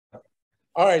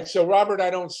All right. So Robert, I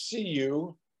don't see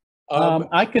you.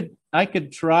 I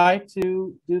could try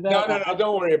to do that. No.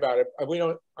 Don't worry about it. We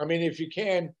don't. I mean, if you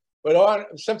can, but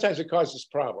sometimes it causes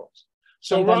problems.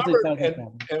 So Sometimes Robert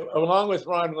and along with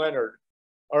Ron Leonard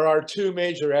are our two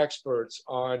major experts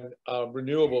on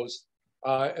renewables,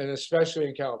 and especially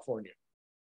in California.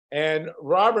 And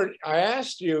Robert, I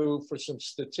asked you for some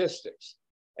statistics,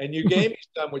 and you gave me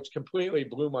some which completely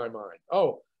blew my mind.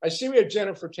 Oh, I see we have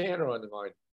Jennifer Tanner on the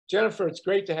line. Jennifer, it's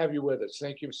great to have you with us.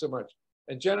 Thank you so much.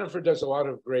 And Jennifer does a lot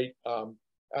of great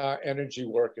energy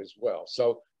work as well.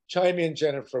 So chime in,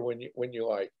 Jennifer, when you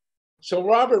like. So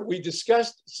Robert, we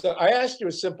discussed, so I asked you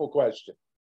a simple question,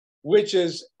 which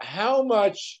is how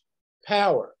much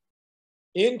power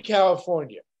in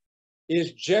California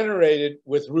is generated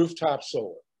with rooftop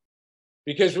solar?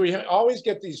 Because we always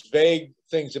get these vague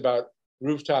things about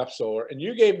rooftop solar, and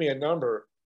you gave me a number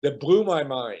that blew my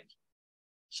mind.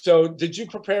 So did you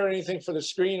prepare anything for the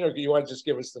screen, or do you want to just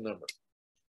give us the number?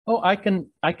 Oh, I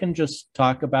can just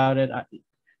talk about it.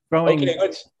 Okay,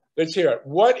 let's hear it.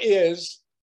 What is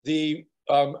the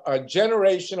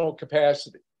generational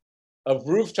capacity of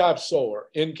rooftop solar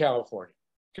in California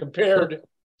compared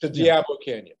to Diablo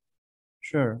Canyon?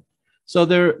 Sure. So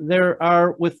there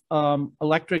are with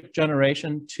electric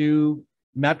generation two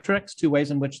metrics, two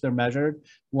ways in which they're measured.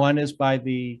 One is by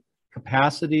the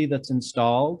capacity that's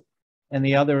installed, and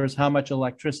the other is how much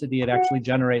electricity it actually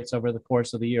generates over the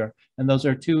course of the year. And those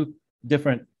are two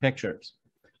different pictures.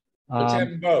 Let's have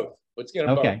them both. Let's get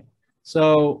them both. Okay.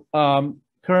 So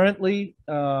currently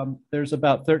there's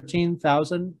about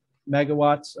 13,000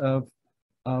 megawatts of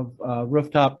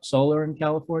rooftop solar in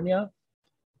California.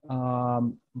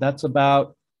 That's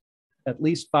about at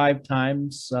least 5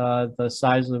 times the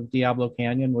size of Diablo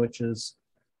Canyon, which is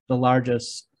the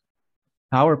largest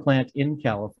power plant in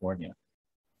California.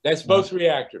 That's both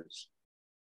reactors.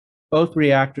 Both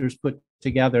reactors put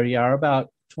together, are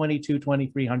about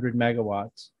 2,300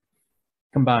 megawatts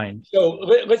combined. So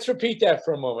let's repeat that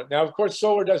for a moment. Now, of course,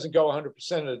 solar doesn't go 100%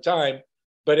 of the time,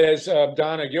 but as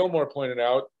Donna Gilmore pointed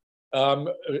out,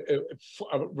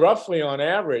 roughly on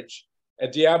average,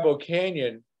 at Diablo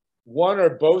Canyon, one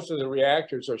or both of the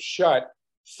reactors are shut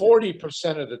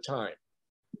 40% of the time.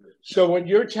 So what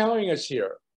you're telling us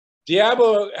here,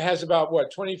 Diablo has about,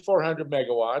 what, 2,400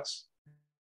 megawatts,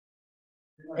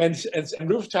 and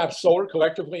rooftop solar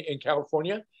collectively in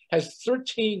California has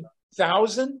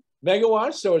 13,000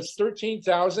 megawatts. So it's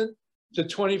 13,000 to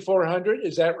 2,400.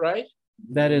 Is that right?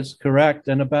 That is correct.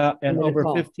 And over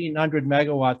 1,500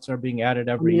 megawatts are being added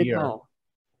every year.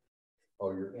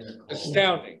 Oh, you're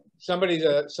astounding. Somebody,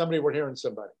 we're hearing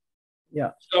somebody. Yeah.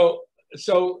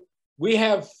 So we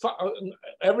have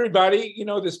everybody,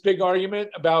 this big argument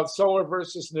about solar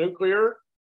versus nuclear.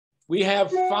 We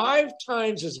have 5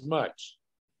 times as much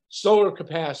solar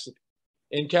capacity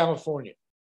in California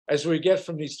as we get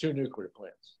from these 2 nuclear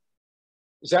plants.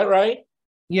 Is that right?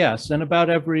 Yes, and about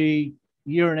every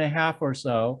year and a half or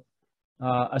so,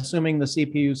 assuming the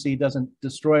CPUC doesn't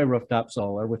destroy rooftop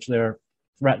solar, which they're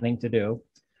threatening to do,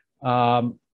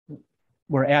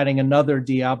 we're adding another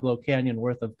Diablo Canyon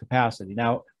worth of capacity.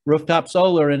 Now, rooftop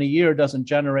solar in a year doesn't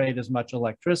generate as much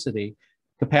electricity,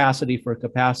 capacity for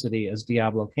capacity as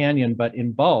Diablo Canyon, but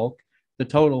in bulk, the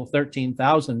total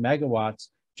 13,000 megawatts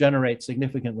generates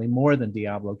significantly more than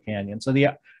Diablo Canyon. So the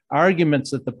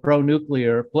arguments that the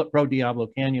pro-nuclear, pro-Diablo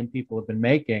Canyon people have been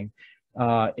making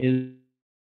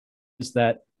is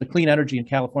that the clean energy in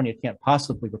California can't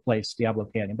possibly replace Diablo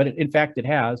Canyon, but in fact it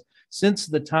has. Since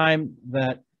the time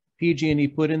that PG&E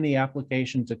put in the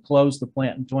application to close the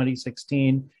plant in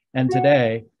 2016 and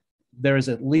today, there is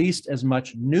at least as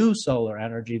much new solar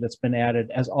energy that's been added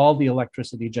as all the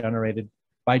electricity generated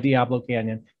by Diablo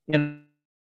Canyon in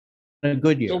a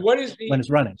good year. So what is when it's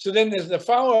running? So then the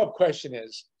follow-up question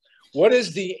is, what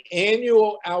is the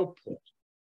annual output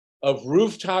of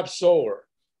rooftop solar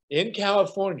in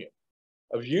California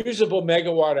of usable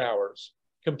megawatt hours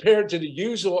compared to the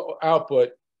usual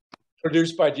output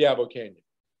produced by Diablo Canyon?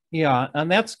 Yeah, on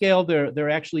that scale, they're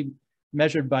actually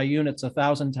measured by units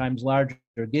 1,000 times larger,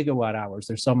 gigawatt hours.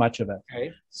 There's so much of it.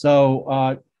 Okay.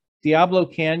 So Diablo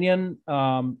Canyon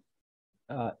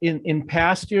in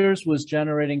past years was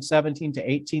generating 17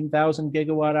 to 18,000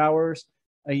 gigawatt hours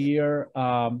a year.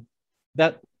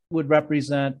 That would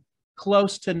represent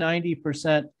close to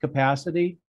 90%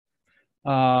 capacity.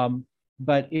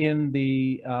 But in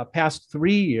the past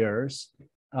 3 years,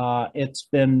 it's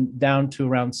been down to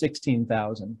around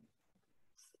 16,000.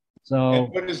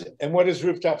 So, and what does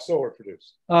rooftop solar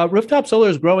produce? Rooftop solar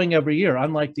is growing every year,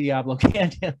 unlike Diablo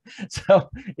Canyon. So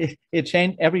it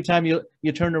changed every time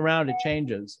you turn around, it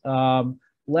changes.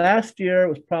 last year it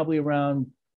was probably around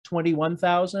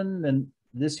 21,000, and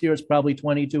this year it's probably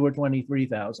 22 or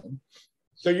 23,000.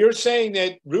 So you're saying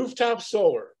that rooftop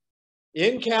solar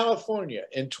in California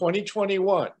in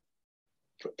 2021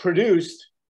 produced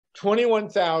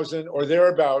 21,000 or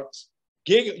thereabouts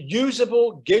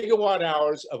usable gigawatt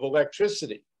hours of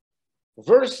electricity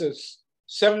versus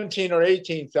 17 or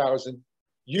 18,000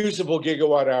 usable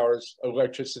gigawatt hours of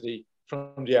electricity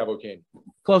from Diablo Canyon.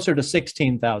 Closer to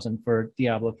 16,000 for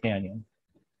Diablo Canyon.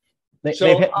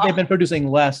 They've been producing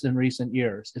less in recent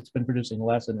years. It's been producing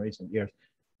less in recent years.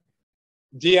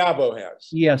 Diablo has.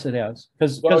 Yes, it has.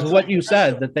 Because of what you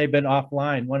said, that they've been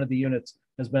offline. One of the units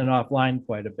has been offline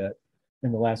quite a bit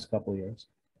in the last couple of years.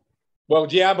 Well,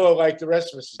 Diablo, like the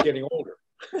rest of us, is getting older.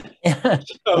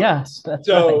 Yes.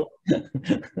 So,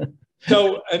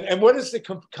 right. And what is the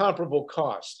comparable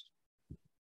cost?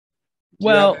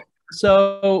 Well,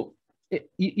 so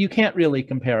you can't really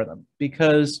compare them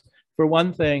because, for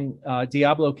one thing,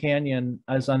 Diablo Canyon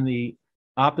is on the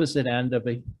opposite end of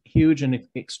a huge and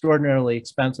extraordinarily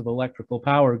expensive electrical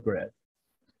power grid.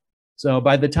 So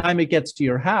by the time it gets to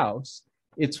your house,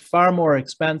 it's far more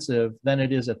expensive than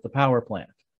it is at the power plant,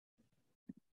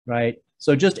 right?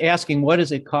 So just asking what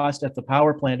does it cost at the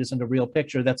power plant isn't a real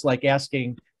picture. That's like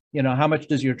asking, you know, how much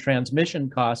does your transmission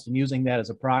cost, and using that as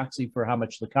a proxy for how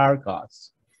much the car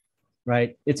costs,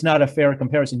 right? It's not a fair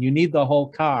comparison. You need the whole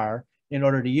car in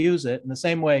order to use it. In the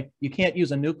same way, you can't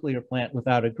use a nuclear plant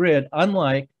without a grid,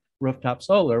 unlike rooftop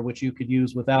solar, which you could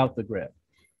use without the grid.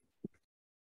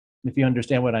 If you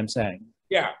understand what I'm saying.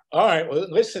 Yeah. All right. Well,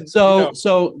 listen. So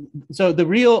the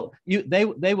real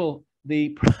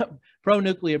the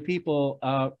pro-nuclear people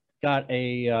got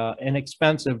an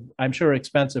expensive, I'm sure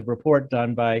expensive report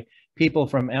done by people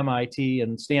from MIT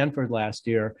and Stanford last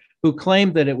year who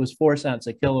claimed that it was 4 cents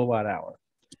a kilowatt hour.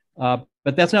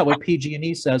 But that's not what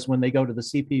PG&E says when they go to the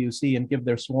CPUC and give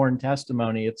their sworn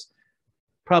testimony. It's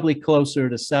probably closer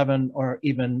to 7 or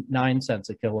even 9 cents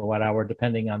a kilowatt hour,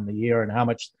 depending on the year and how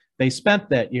much they spent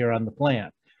that year on the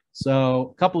plant.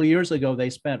 So a couple of years ago, they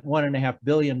spent $1.5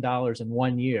 billion in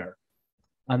 1 year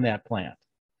on that plant.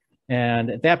 And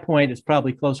at that point, it's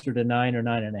probably closer to 9 or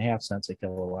 9.5 cents a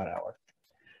kilowatt hour.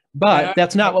 But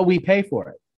that's not what we pay for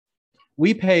it.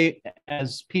 We pay,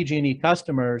 as PG&E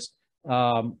customers,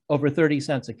 over 30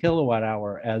 cents a kilowatt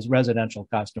hour as residential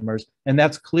customers, and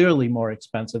that's clearly more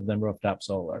expensive than rooftop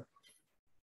solar.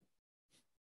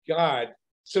 God,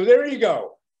 so there you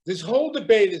go. This whole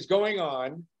debate is going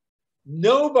on.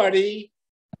 Nowhere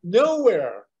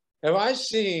have I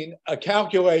seen a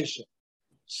calculation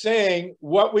saying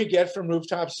what we get from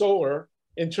rooftop solar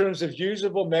in terms of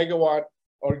usable megawatt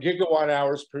or gigawatt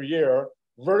hours per year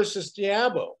versus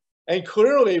Diablo. And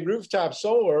clearly rooftop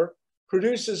solar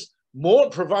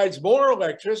provides more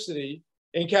electricity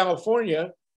in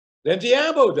California than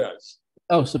Diablo does.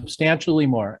 Oh, substantially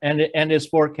more. And is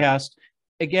forecast,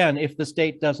 again, if the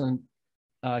state doesn't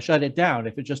shut it down,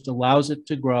 if it just allows it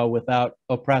to grow without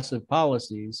oppressive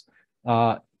policies,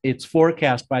 it's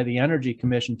forecast by the Energy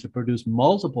Commission to produce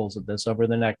multiples of this over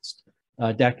the next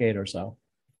decade or so.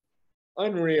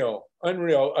 Unreal,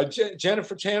 unreal.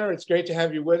 Jennifer Tanner, it's great to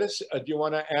have you with us. Do you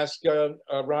want to ask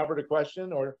Robert a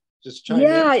question or just chime in?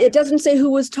 Yeah, it doesn't say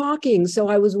who was talking, so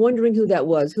I was wondering who that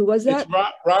was. Who was that? It's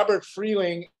Robert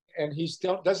Freehling, and he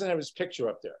still doesn't have his picture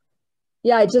up there.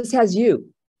 Yeah, it just has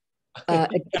you.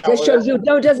 It just shows you.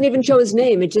 No, it doesn't even show his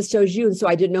name. It just shows you. And so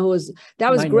I didn't know who was.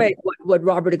 That was great. What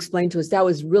Robert explained to us. That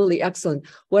was really excellent.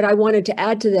 What I wanted to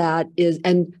add to that is,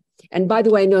 and by the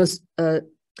way, I know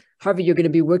Harvey, you're going to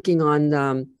be working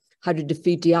on how to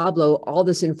defeat Diablo. All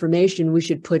this information we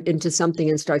should put into something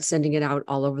and start sending it out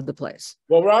all over the place.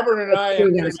 Well, Robert and I, we're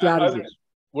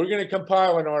going to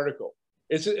compile an article.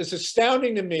 It's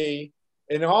astounding to me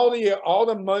in all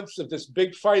the months of this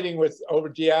big fighting over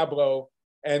Diablo.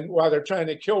 And while they're trying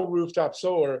to kill rooftop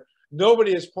solar,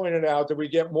 nobody has pointed out that we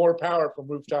get more power from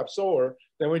rooftop solar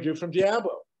than we do from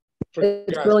Diablo.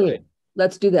 It's brilliant.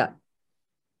 Let's do that.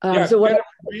 Yeah, so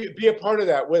be a part of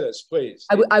that with us, please.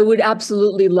 I would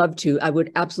absolutely love to. I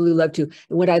would absolutely love to.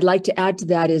 And what I'd like to add to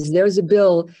that is there's a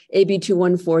bill, AB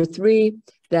 2143,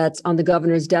 that's on the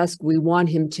governor's desk. We want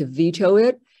him to veto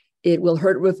it. It will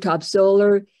hurt rooftop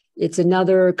solar. It's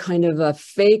another kind of a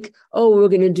fake, oh, we're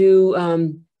going to do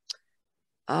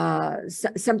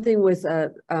something with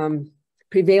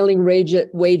prevailing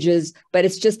wages, but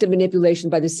it's just a manipulation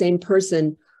by the same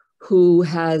person who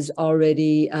has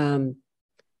already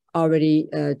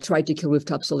tried to kill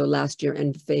rooftop solar last year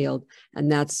and failed, and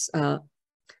that's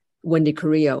Wendy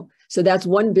Carrillo. So that's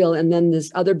one bill, and then this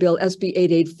other bill, SB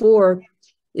 884,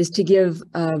 is to give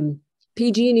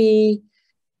PG&E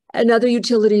And other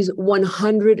utilities,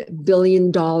 $100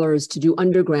 billion to do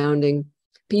undergrounding.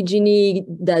 PG&E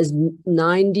does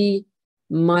 90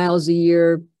 miles a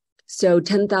year. So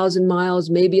 10,000 miles,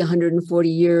 maybe 140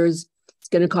 years. It's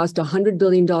going to cost $100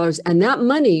 billion. And that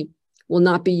money will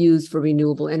not be used for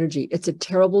renewable energy. It's a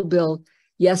terrible bill.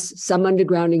 Yes, some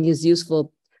undergrounding is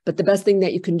useful, but the best thing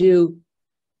that you can do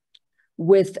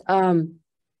with all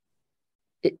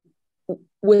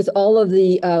of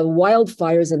the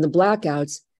wildfires and the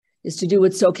blackouts is to do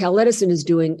what SoCal Edison is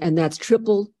doing, and that's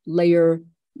triple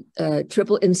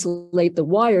insulate the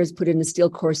wires, put in a steel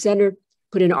core center,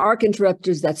 put in arc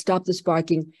interrupters that stop the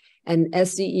sparking. And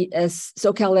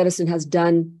SoCal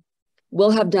Edison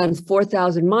will have done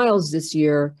 4,000 miles this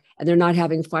year, and they're not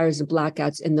having fires and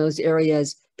blackouts in those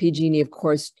areas. PG&E, of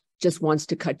course, just wants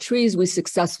to cut trees. We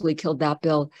successfully killed that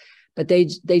bill, but they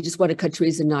just want to cut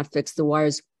trees and not fix the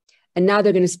wires. And now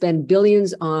they're going to spend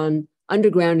billions on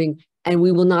undergrounding, and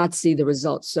we will not see the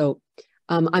results. So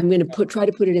I'm going to try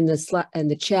to put it in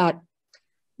the chat.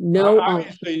 No,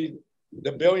 obviously,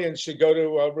 the billions should go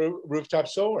to rooftop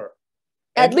solar.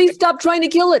 At least stop trying to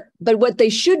kill it. But what they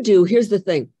should do, here's the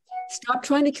thing: stop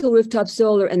trying to kill rooftop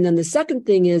solar. And then the second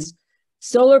thing is,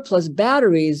 solar plus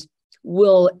batteries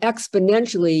will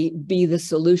exponentially be the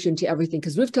solution to everything,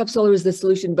 because rooftop solar is the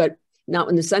solution, but not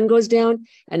when the sun goes down.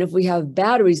 And if we have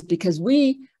batteries, because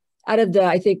out of the,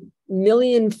 I think, 1.5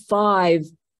 million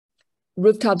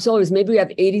rooftop solars, maybe we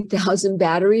have 80,000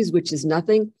 batteries, which is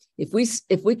nothing. If we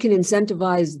can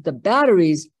incentivize the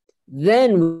batteries,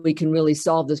 then we can really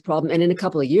solve this problem, and in a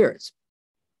couple of years.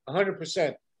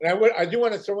 100%. And I do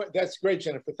want to throw it. That's great,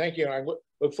 Jennifer. Thank you. I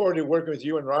look forward to working with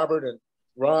you and Robert and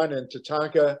Ron and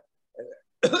TATANKA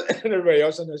and everybody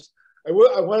else on this. I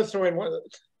want to throw in one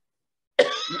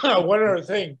other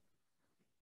thing.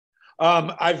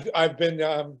 I've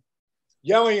been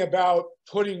yelling about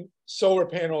putting solar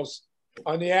panels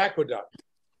on the aqueduct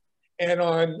and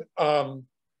on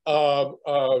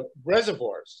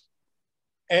reservoirs.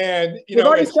 And they've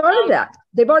already started that.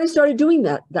 They've already started doing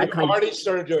that. They've already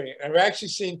started doing it. I've actually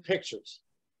seen pictures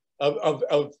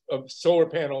of solar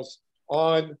panels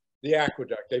on the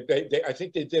aqueduct. I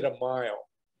think they did a mile,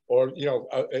 or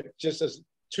just as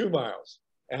 2 miles,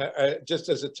 just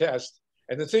as a test.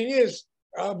 And the thing is,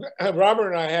 Robert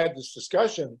and I had this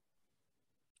discussion.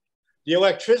 The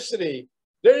electricity.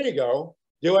 There you go.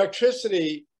 The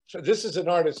electricity. This is an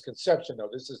artist's conception, though.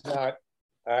 This is not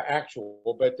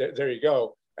actual. But there you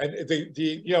go. And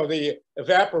the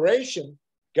evaporation,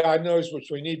 God knows, which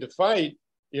we need to fight,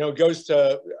 goes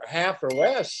to half or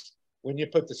less when you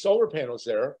put the solar panels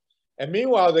there. And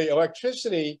meanwhile, the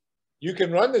electricity, you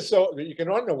can run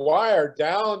the wire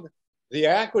down the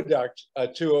aqueduct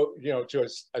to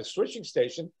a switching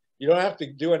station. You don't have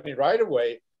to do any right of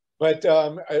way. But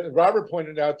Robert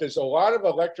pointed out there's a lot of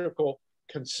electrical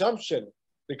consumption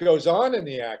that goes on in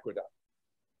the aqueduct,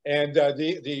 and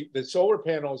the solar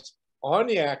panels on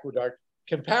the aqueduct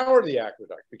can power the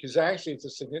aqueduct, because actually it's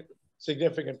a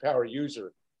significant power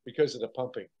user because of the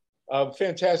pumping.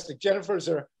 Fantastic. Jennifer, is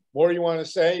there more you want to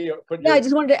say? I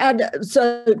just wanted to add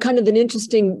kind of an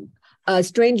interesting,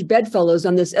 strange bedfellows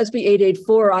on this SB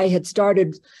 884. I had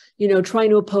started, trying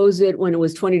to oppose it when it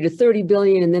was 20 to 30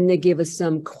 billion, and then they gave us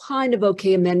some kind of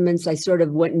okay amendments. I sort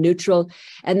of went neutral,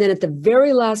 and then at the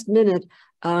very last minute,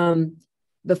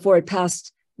 before it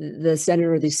passed the Senate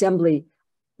or the Assembly,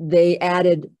 they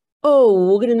added,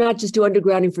 we're going to not just do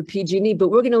undergrounding for PG&E, but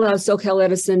we're going to allow SoCal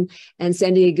Edison and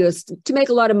San Diego to make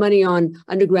a lot of money on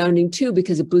undergrounding too,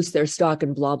 because it boosts their stock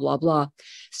and blah, blah, blah.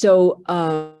 So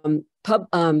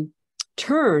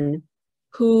Turn,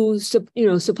 who,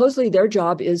 supposedly their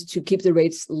job is to keep the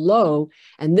rates low,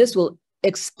 and this will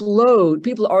explode.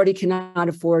 People already cannot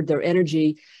afford their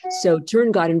energy. So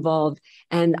Turn got involved,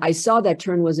 and I saw that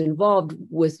Turn was involved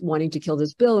with wanting to kill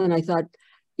this bill. And I thought,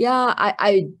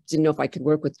 I didn't know if I could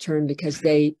work with Turn because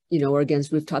they, are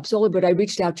against rooftop solar, but I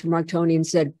reached out to Mark Toney and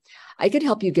said, I could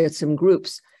help you get some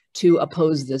groups to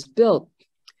oppose this bill.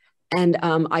 And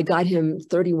I got him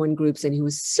 31 groups, and he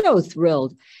was so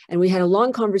thrilled. And we had a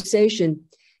long conversation,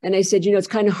 and I said, it's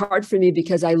kind of hard for me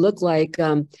because I look like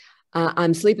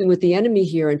I'm sleeping with the enemy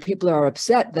here, and people are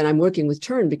upset that I'm working with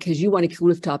Turn because you want to kill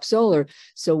rooftop solar.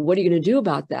 So what are you going to do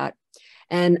about that?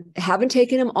 And haven't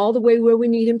taken him all the way where we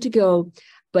need him to go,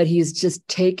 but he's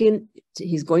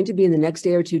going to be in the next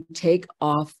day or two, take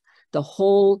off the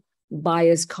whole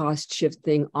bias cost shift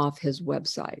thing off his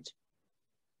website.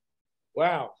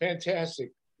 Wow,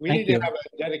 fantastic. We need to have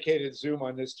a dedicated Zoom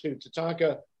on this too.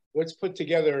 TATANKA, let's put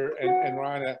together, and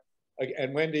Rana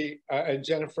and Wendy and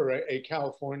Jennifer, a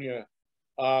California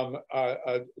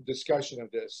a discussion of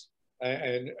this.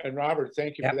 And Robert,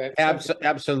 thank you for that.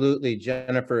 Absolutely.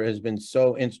 Jennifer has been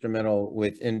so instrumental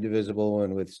with Indivisible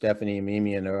and with Stephanie and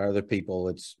Mimi and our other people.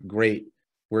 It's great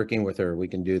working with her. We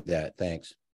can do that.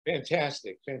 Thanks.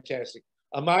 Fantastic. Fantastic.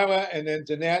 Amila, and then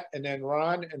DANNETT, and then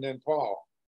Ron, and then Paul.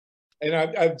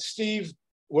 And Steve,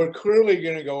 we're clearly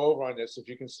going to go over on this. If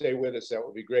you can stay with us, that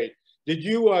would be great. Did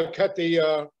you cut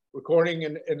the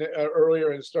recording earlier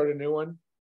and start a new one?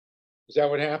 Is that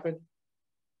what happened?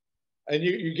 And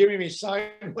you're giving me sign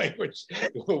language.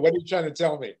 What are you trying to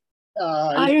tell me?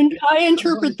 I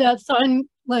interpret that sign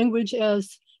language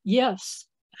as yes.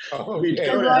 Oh,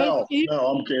 okay. Right, no,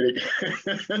 I'm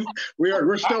kidding.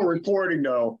 We're still recording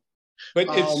though. But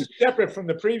it's separate from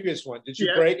the previous one. Did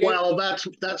you break it? Well,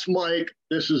 that's Mike.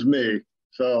 This is me.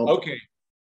 So okay.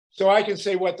 So I can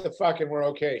say what the fuck and we're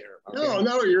okay here. Okay?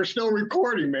 No, you're still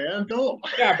recording, man. Don't.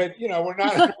 Yeah, but you know, we're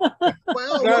not.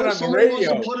 Well, not on the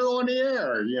radio. Wants to put it on the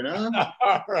air, you know.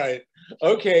 All right.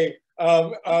 Okay.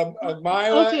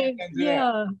 Mila. Okay. And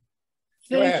yeah.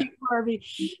 Thank you, Harvey.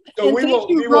 So and thank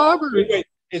you, Robert. Wait.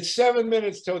 It's 7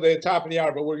 minutes till the top of the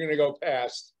hour, but we're going to go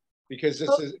past because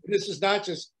this is not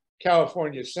just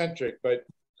California centric, but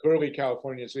clearly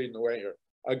California is leading the way here.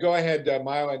 Go ahead,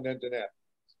 Mila, and then DANNETT.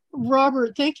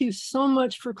 Robert, thank you so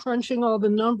much for crunching all the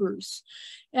numbers.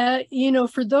 You know,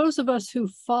 for those of us who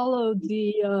followed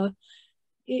the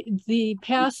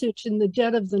passage in the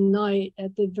dead of the night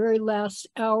at the very last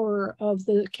hour of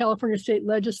the California State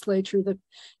Legislature,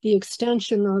 the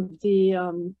extension of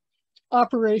the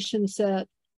operations at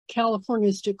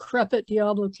California's decrepit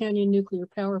Diablo Canyon nuclear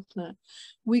power plant,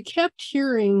 we kept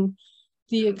hearing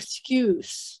the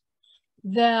excuse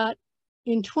that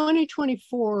in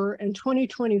 2024 and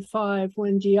 2025,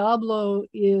 when Diablo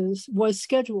was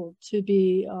scheduled to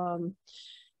be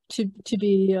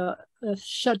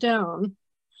shut down,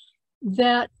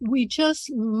 that we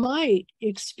just might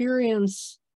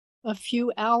experience a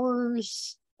few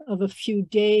hours of a few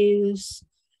days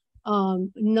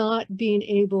not being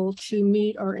able to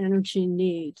meet our energy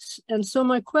needs. And so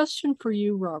my question for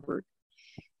you, Robert,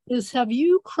 is have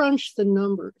you crunched the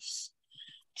numbers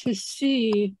to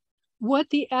see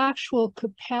what the actual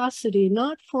capacity,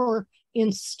 not for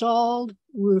installed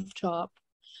rooftop,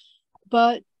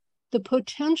 but the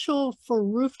potential for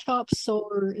rooftop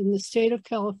solar in the state of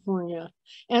California?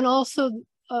 And also,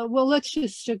 well, let's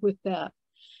just stick with that.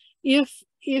 If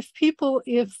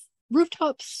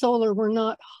rooftop solar were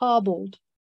not hobbled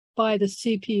by the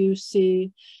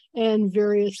CPUC and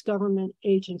various government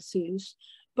agencies,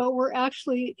 but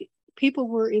people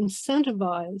were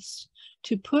incentivized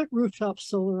to put rooftop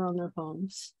solar on their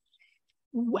homes,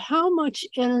 how much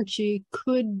energy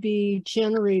could be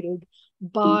generated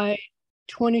by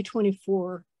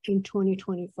 2024 and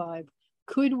 2025?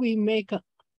 Could we make up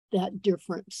that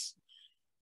difference?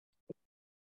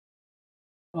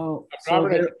 Oh,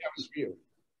 Robert, I think that was for you.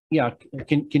 Yeah,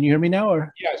 can you hear me now?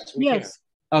 Or yes, yes.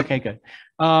 Can. Okay, good.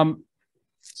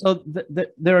 So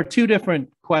there are two different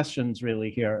questions really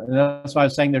here. And that's why I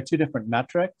was saying there are two different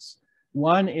metrics.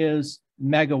 One is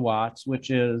megawatts,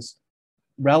 which is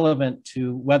relevant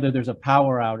to whether there's a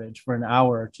power outage for an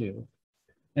hour or two.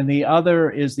 And the other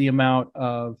is the amount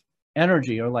of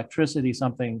energy or electricity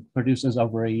something produces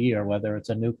over a year, whether it's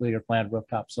a nuclear plant,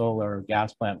 rooftop solar, or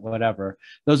gas plant, whatever.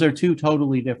 Those are two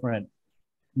totally different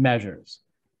measures.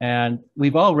 And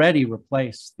we've already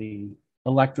replaced the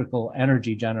electrical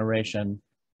energy generation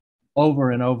over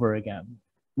and over again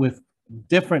with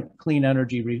different clean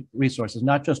energy resources,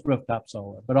 not just rooftop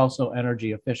solar, but also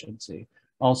energy efficiency.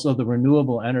 Also the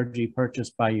renewable energy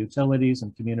purchased by utilities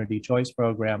and community choice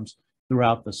programs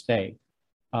throughout the state.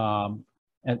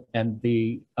 And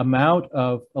the amount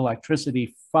of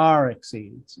electricity far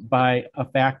exceeds by a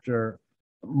factor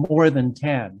more than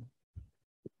 10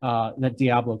 that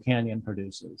Diablo Canyon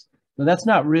produces. So that's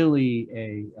not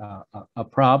really a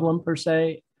problem per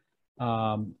se.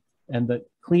 And the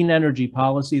clean energy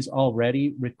policies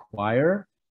already require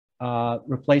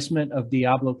replacement of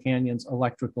Diablo Canyon's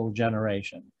electrical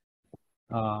generation.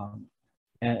 And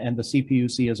the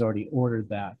CPUC has already ordered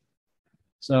that.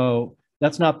 So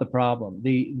that's not the problem.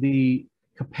 The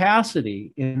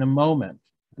capacity in a moment,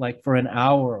 like for an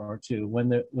hour or two, when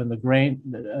the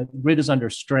grid is under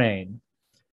strain,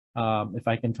 if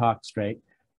I can talk straight,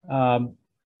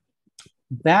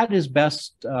 that is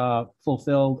best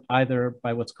fulfilled either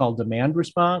by what's called demand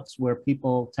response, where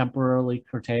people temporarily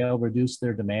reduce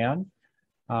their demand.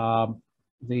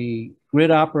 The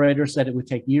grid operator said it would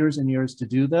take years and years to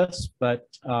do this, but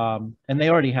and they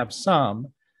already have some,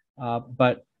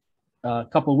 but a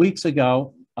couple of weeks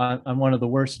ago, on one of the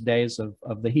worst days of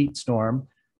the heat storm,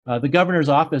 the governor's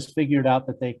office figured out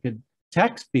that they could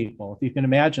text people. If you can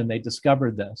imagine, they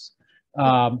discovered this.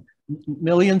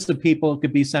 Millions of people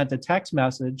could be sent a text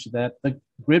message that the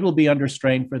grid will be under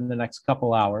strain for the next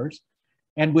couple hours.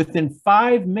 And within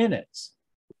 5 minutes,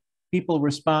 people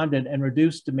responded and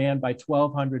reduced demand by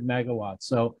 1,200 megawatts.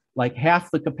 So like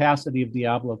half the capacity of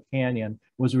Diablo Canyon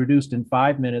was reduced in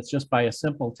 5 minutes just by a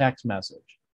simple text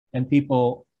message and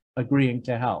people agreeing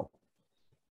to help.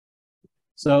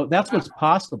 So that's what's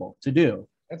possible to do.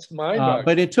 That's mind-boggling.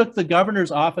 But it took the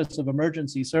governor's office of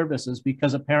emergency services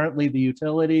because apparently the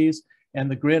utilities and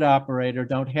the grid operator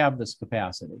don't have this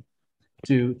capacity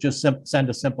to just send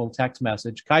a simple text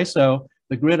message. CAISO,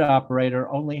 the grid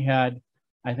operator, only had,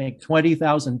 I think,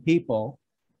 20,000 people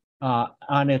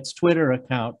on its Twitter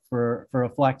account for a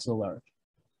flex alert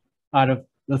out of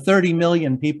the 30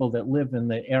 million people that live in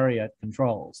the area it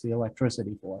controls the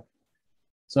electricity for.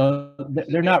 So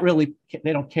they're not really,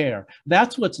 they don't care.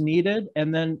 That's what's needed.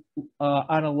 And then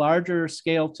on a larger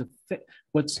scale,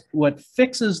 what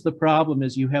fixes the problem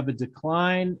is you have a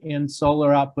decline in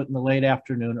solar output in the late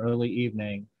afternoon, early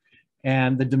evening,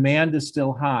 and the demand is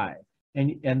still high.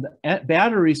 And the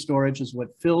battery storage is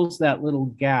what fills that little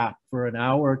gap for an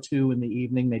hour or two in the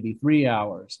evening, maybe 3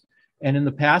 hours. And in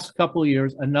the past couple of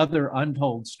years, another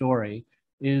untold story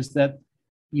is that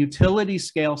utility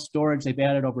scale storage, they've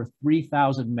added over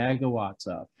 3,000 megawatts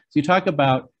of. So you talk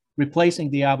about replacing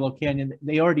Diablo Canyon,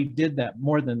 they already did that,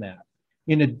 more than that.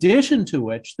 In addition to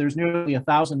which, there's nearly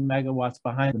 1,000 megawatts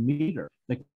behind the meter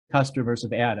that customers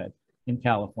have added in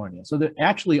California. So they're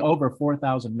actually over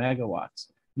 4,000 megawatts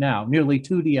now, nearly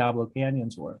 2 Diablo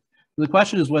Canyons worth. The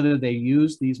question is whether they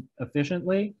use these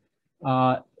efficiently.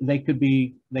 They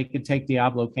could take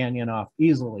Diablo Canyon off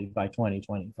easily by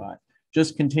 2025.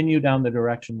 Just continue down the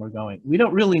direction we're going. We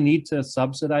don't really need to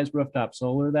subsidize rooftop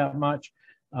solar that much.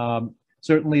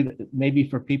 Certainly, maybe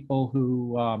for people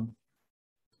who,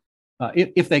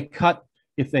 if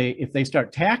they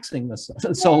start taxing the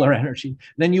solar energy,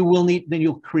 then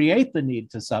you'll create the need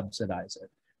to subsidize it,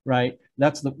 right?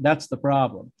 That's the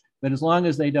problem. But as long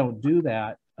as they don't do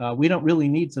that, we don't really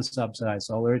need to subsidize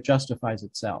solar. It justifies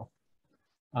itself.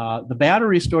 The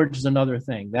battery storage is another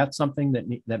thing. That's something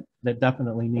that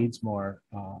definitely needs more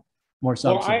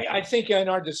subsidy. Well, I think in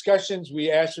our discussions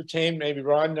we ascertained, maybe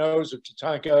Ron knows, or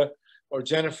TATANKA, or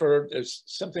Jennifer, there's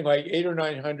something like 800 or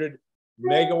 900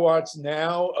 megawatts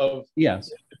now of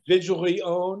individually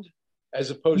owned, as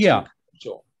opposed to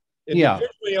commercial.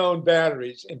 Individually owned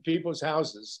batteries in people's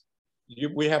houses.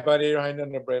 We have about 800 or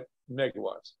 900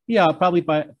 megawatts. Yeah, probably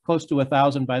by close to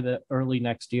 1,000 by the early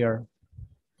next year.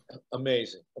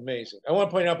 Amazing, amazing. I want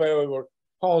to point out, by the way, where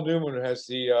Paul Newman, who has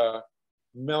the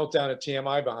meltdown at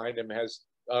TMI behind him, has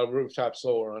rooftop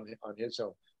solar on his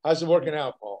home. How's it working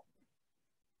out, Paul?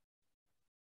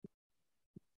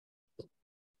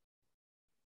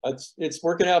 It's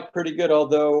working out pretty good,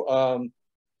 although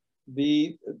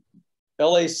the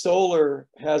LA Solar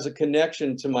has a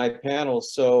connection to my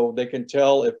panels, so they can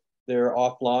tell if they're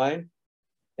offline,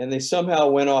 and they somehow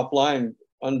went offline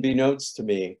unbeknownst to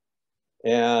me.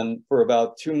 And for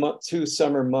about 2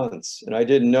 summer months, and I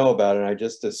didn't know about it. I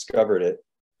just discovered it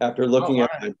after looking at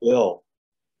my bill,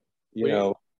 you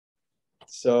know.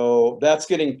 So that's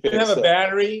getting fixed. Do you have a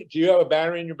battery? Do you have a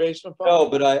battery in your basement, Paul? No,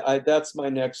 but that's my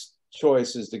next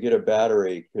choice, is to get a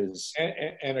battery, because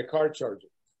and a car charger.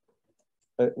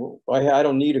 I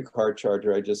don't need a car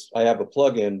charger. I have a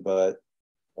plug-in, but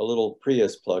a little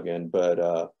Prius plug-in.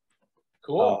 But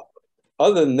cool.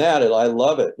 Other than that, I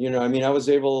love it. You know, I mean, I was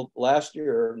able last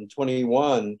year in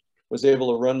 21 was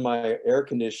able to run my air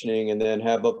conditioning and then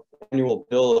have an annual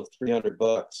bill of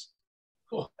 $300.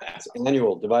 Cool. That's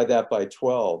annual. Divide that by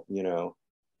 12. You know.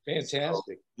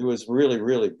 Fantastic. So it was really,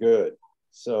 really good.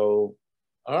 So.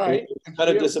 All right. It's kind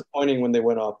of disappointing when they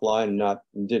went offline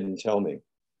and didn't tell me.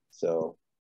 So.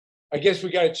 I guess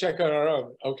we got to check on our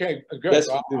own. Okay, good. Yes,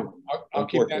 I'll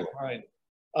keep that in mind.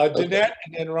 Danette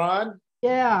and then Ron.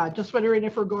 Yeah, just wondering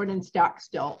if we're going in stack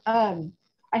still. I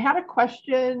had a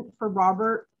question for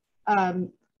Robert.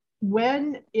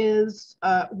 When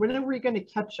are we going to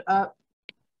catch up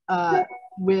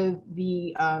with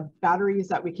the batteries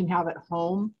that we can have at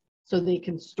home so they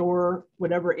can store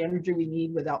whatever energy we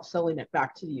need without selling it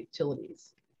back to the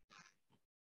utilities?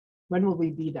 When will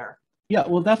we be there? Yeah,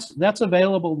 well, that's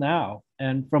available now.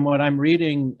 And from what I'm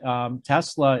reading,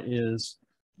 Tesla is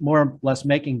more or less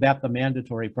making that the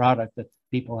mandatory product that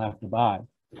people have to buy.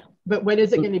 But when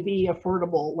is it going to be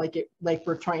affordable? Like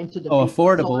we're trying to defeat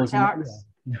affordable the solar tax?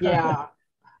 Yeah.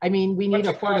 I mean, we need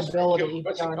affordability.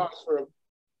 What's the cost for?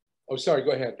 Oh, sorry.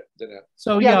 Go ahead, Danette.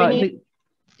 So go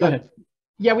ahead.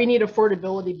 Yeah, we need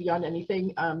affordability beyond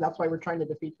anything. That's why we're trying to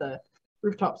defeat the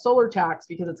rooftop solar tax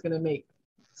because it's going to make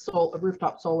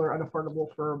rooftop solar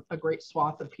unaffordable for a great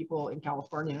swath of people in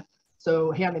California.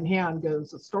 So hand in hand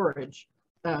goes the storage,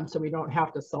 so we don't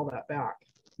have to sell that back.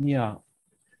 Yeah.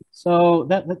 So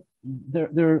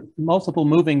there are multiple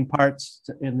moving parts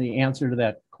in the answer to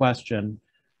that question.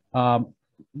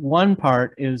 One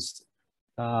part is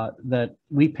that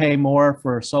we pay more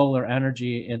for solar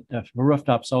energy for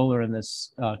rooftop solar in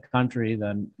this country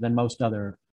than most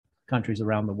other countries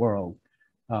around the world.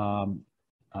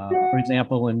 For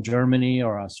example, in Germany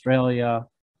or Australia,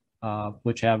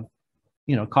 which have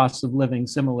costs of living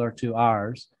similar to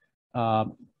ours,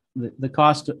 the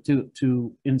cost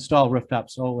to install rooftop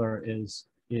solar is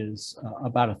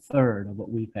about a third of what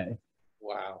we pay.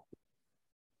 Wow.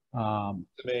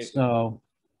 Amazing. So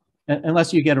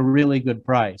unless you get a really good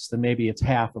price, then maybe it's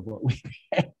half of what we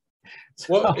pay.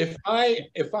 So, well, if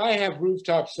I have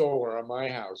rooftop solar on my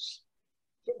house,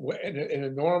 in a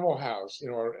normal house,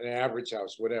 or an average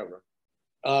house, whatever,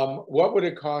 what would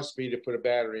it cost me to put a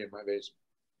battery in my basement?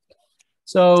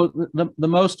 So the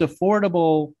most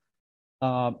affordable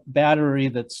battery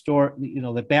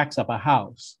that backs up a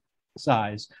house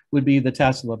size would be the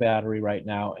Tesla battery right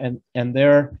now, and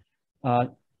their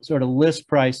sort of list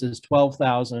price is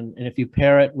 $12,000, and if you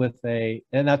pair it with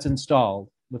and that's installed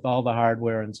with all the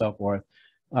hardware and so forth.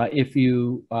 If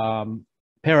you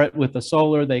pair it with the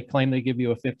solar, they claim they give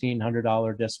you a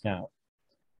 $1,500 discount,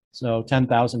 so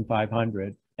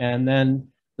 $10,500. And then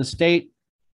the state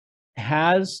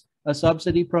has a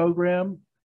subsidy program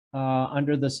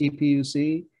under the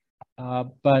CPUC,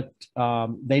 but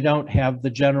they don't have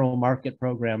the general market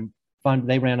program fund.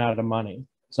 They ran out of money.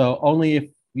 So only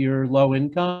if you're low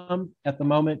income at the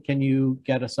moment can you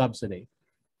get a subsidy.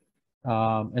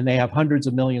 And they have hundreds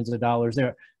of millions of dollars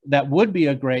there. That would be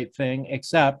a great thing,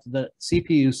 except the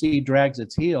CPUC drags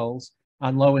its heels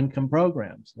on low income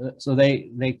programs. So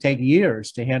they take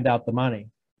years to hand out the money.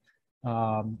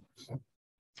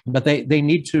 But they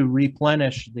need to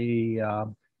replenish the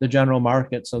general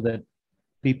market so that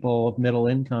people of middle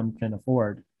income can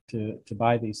afford to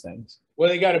buy these things. Well,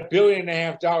 they got $1.5 billion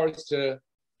to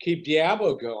keep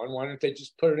Diablo going. Why don't they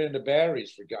just put it into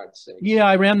batteries, for God's sake? Yeah,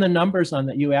 I ran the numbers on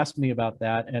that. You asked me about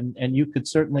that, and you could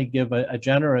certainly give a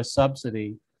generous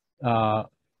subsidy, a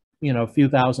few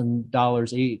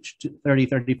 $1,000s each,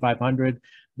 $3,500.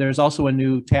 There's also a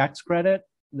new tax credit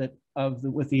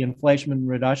with the Inflation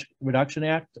Reduction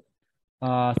Act,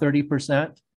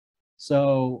 30%.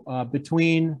 So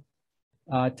between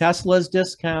Tesla's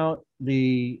discount,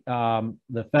 the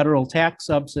federal tax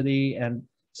subsidy, and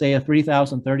say a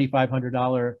 $3,000,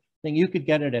 $3,500 thing, you could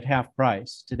get it at half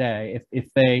price today if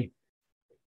they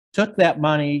took that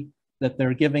money that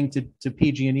they're giving to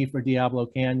PG&E for Diablo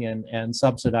Canyon and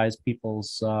subsidized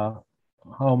people's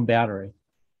home battery.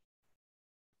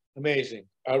 Amazing.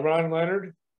 Ron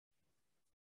Leonard?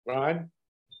 Ron?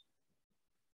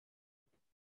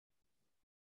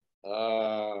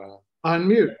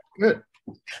 Unmute. Good.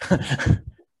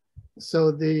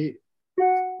 So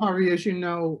Harvey, as you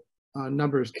know,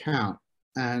 numbers count,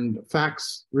 and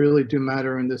facts really do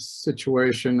matter in this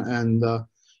situation, and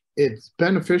it's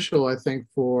beneficial, I think,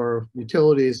 for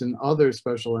utilities and other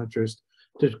special interests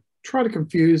to try to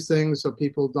confuse things so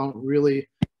people don't really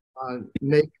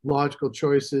make logical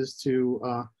choices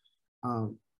to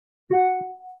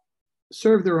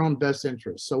serve their own best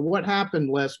interests. So what happened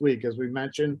last week, as we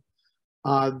mentioned,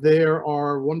 there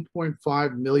are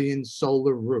 1.5 million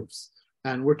solar roofs,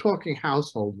 and we're talking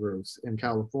household roofs in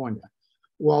California.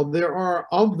 Well, there are,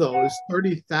 of those,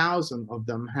 30,000 of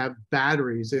them have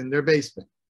batteries in their basement.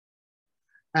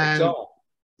 And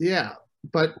yeah,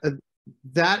 but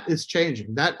that is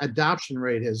changing. That adoption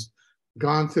rate has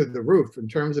gone through the roof in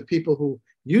terms of people who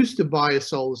used to buy a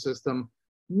solar system.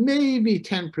 Maybe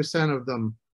 10% of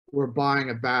them were buying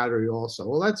a battery also.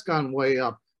 Well, that's gone way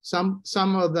up. Some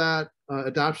of that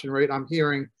adoption rate I'm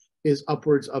hearing is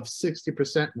upwards of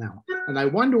 60% now. And I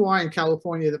wonder why in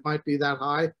California that might be that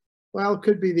high. Well, it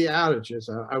could be the outages.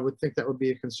 I would think that would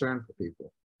be a concern for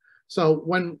people. So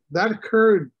when that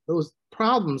occurred, those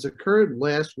problems occurred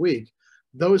last week,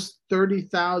 those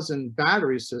 30,000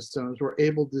 battery systems were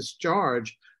able to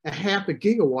discharge a 0.5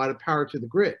 gigawatt of power to the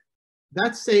grid.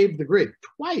 That saved the grid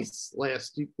twice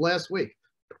last week.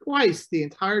 Twice the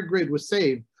entire grid was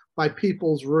saved by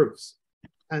people's roofs.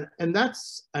 And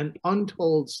that's an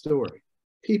untold story.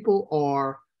 People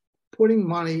are putting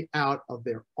money out of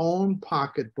their own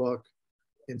pocketbook,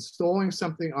 installing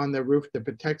something on their roof that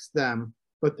protects them,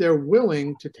 but they're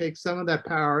willing to take some of that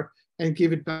power and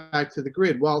give it back to the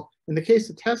grid. Well, in the case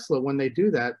of Tesla, when they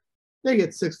do that, they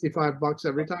get $65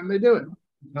 every time they do it.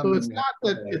 So it's not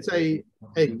that it's a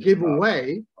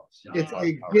giveaway. It's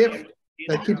a gift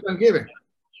that keeps on giving.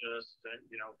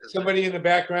 Somebody in the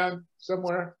background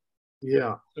somewhere?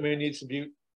 Yeah. Somebody needs to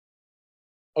mute.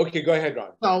 Okay, go ahead,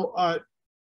 Ron. So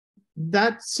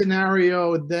that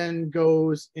scenario then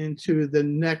goes into the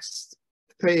next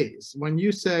phase. When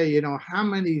you say, you know, how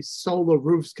many solar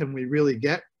roofs can we really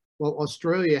get? Well,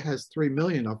 Australia has 3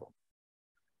 million of them.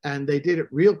 And they did it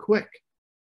real quick.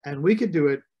 And we could do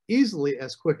it easily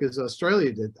as quick as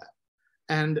Australia did that.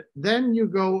 And then you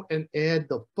go and add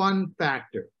the fun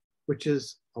factor, which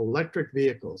is electric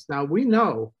vehicles. Now, we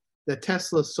know that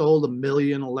Tesla sold 1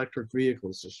 million electric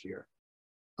vehicles this year,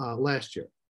 last year.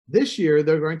 This year,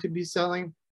 they're going to be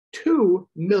selling 2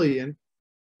 million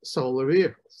solar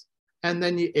vehicles. And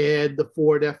then you add the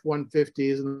Ford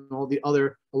F-150s and all the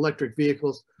other electric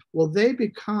vehicles. Well, they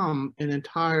become an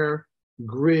entire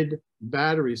grid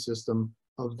battery system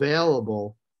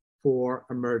available for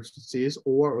emergencies,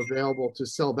 or available to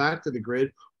sell back to the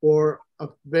grid, or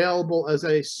available as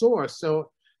a source. So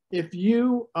if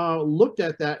you looked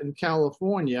at that in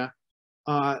California,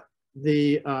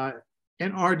 the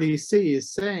NRDC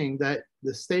is saying that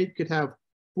the state could have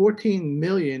 14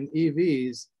 million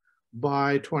EVs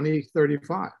by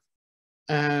 2035.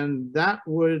 And that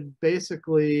would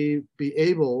basically be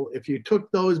able, if you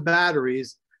took those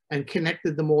batteries and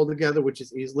connected them all together, which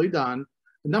is easily done,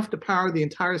 enough to power the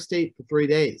entire state for 3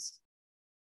 days.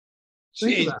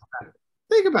 Think about that.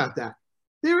 Think about that.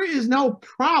 There is no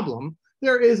problem.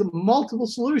 There is multiple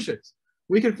solutions.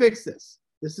 We can fix this.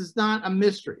 This is not a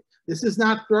mystery. This is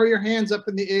not throw your hands up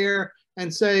in the air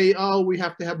and say, oh, we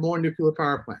have to have more nuclear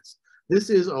power plants. This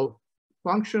is a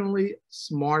functionally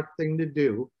smart thing to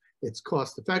do. It's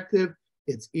cost effective.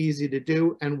 It's easy to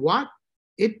do. And what?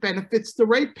 It benefits the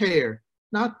ratepayer,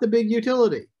 not the big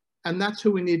utility. And that's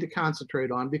who we need to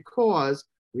concentrate on, because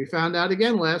we found out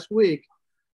again last week,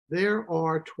 there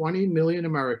are 20 million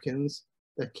Americans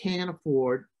that can't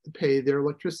afford to pay their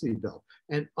electricity bill.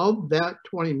 And of that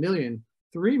 20 million,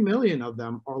 3 million of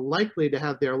them are likely to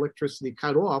have their electricity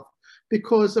cut off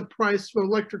because the price for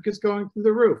electric is going through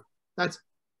the roof. That's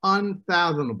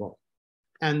unfathomable.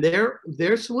 And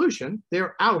their solution,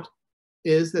 their out,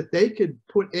 is that they could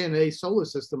put in a solar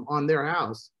system on their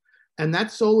house, and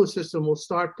that solar system will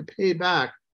start to pay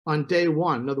back on day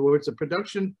one. In other words, the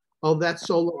production of that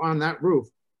solar on that roof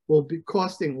will be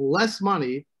costing less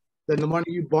money than the money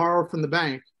you borrow from the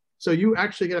bank. So you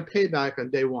actually get a payback on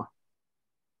day one.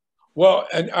 Well,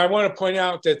 and I want to point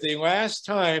out that the last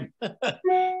time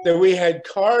that we had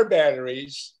car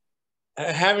batteries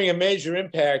having a major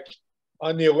impact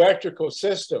on the electrical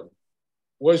system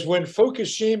was when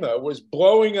Fukushima was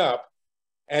blowing up,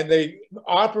 and the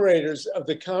operators of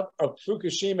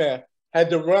Fukushima had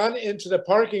to run into the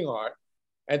parking lot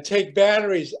and take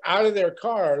batteries out of their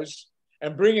cars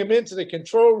and bring them into the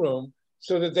control room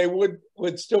so that they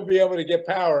would still be able to get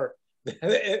power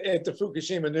at the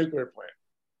Fukushima nuclear plant.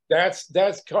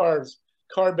 That's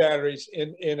car batteries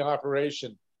in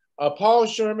operation. Paul,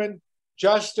 Sherman,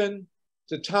 Justin,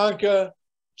 TATANKA,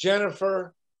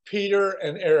 Jennifer, Peter,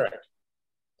 and Eric.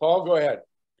 Paul, go ahead.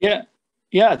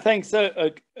 Yeah, thanks.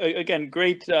 Again,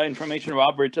 great information,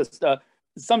 Robert. Just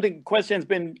question's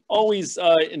been always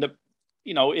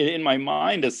in my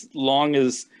mind as long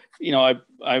as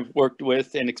I've worked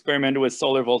with and experimented with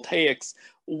solar voltaics.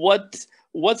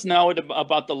 What's now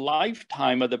about the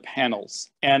lifetime of the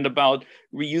panels and about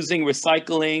reusing,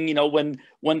 recycling?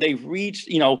 When they've reached,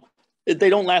 they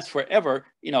don't last forever.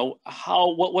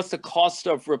 What's the cost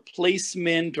of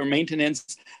replacement or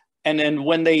maintenance? And then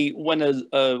when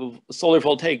a solar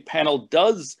voltaic panel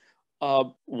does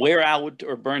wear out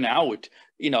or burn out,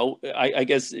 I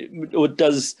guess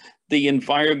does the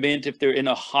environment, if they're in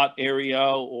a hot area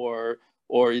or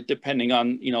depending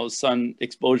on sun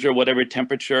exposure, whatever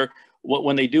temperature,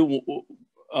 when they do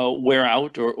wear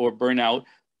out or burn out,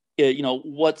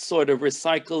 what sort of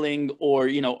recycling or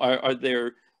are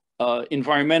there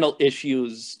environmental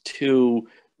issues to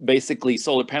basically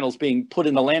solar panels being put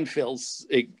in the landfills?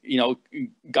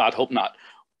 God hope not.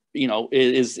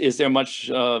 Is there much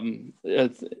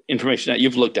information that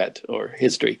you've looked at or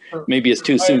history? Maybe it's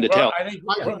too soon to tell. I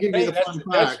can give you the fun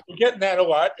fact. We're getting that a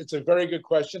lot. It's a very good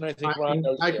question. I think Ron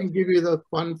knows. I can give you the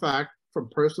fun fact from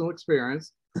personal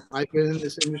experience. I've been in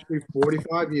this industry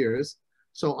 45 years.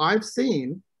 So I've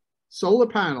seen solar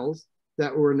panels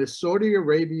that were in the Saudi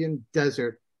Arabian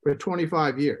desert for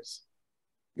 25 years.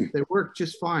 They worked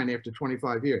just fine after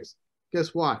 25 years.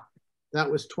 Guess what? That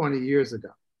was 20 years ago.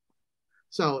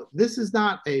 So this is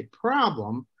not a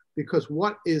problem, because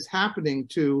what is happening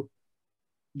to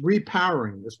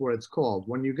repowering is what it's called.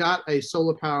 When you got a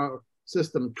solar power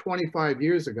system 25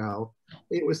 years ago,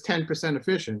 it was 10%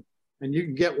 efficient. and you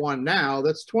can get one now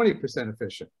that's 20%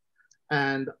 efficient.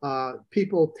 And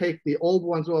people take the old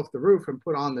ones off the roof and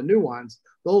put on the new ones.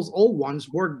 Those old ones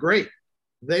work great.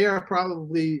 They are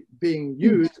probably being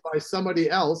used by somebody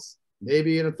else,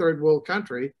 maybe in a third world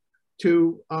country,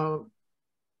 to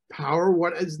power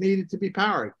what is needed to be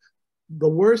powered. The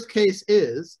worst case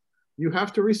is you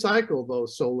have to recycle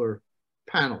those solar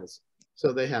panels.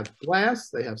 So they have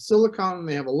glass, they have silicon,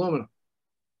 they have aluminum.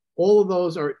 All of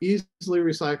those are easily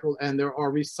recycled, and there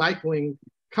are recycling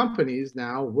companies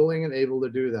now willing and able to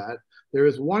do that. There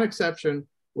is one exception,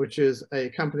 which is a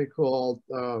company called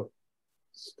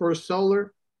First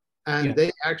Solar, and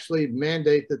they actually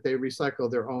mandate that they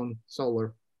recycle their own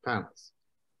solar panels.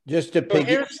 Just to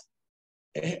piggyback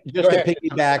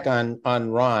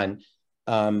on Ron,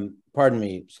 pardon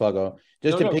me, Sluggo,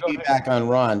 piggyback on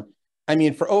Ron, I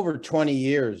mean, for over 20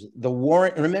 years, the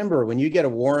warrant, remember, when you get a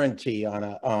warranty on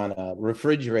a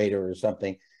refrigerator or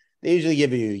something, they usually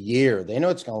give you a year. They know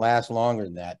it's going to last longer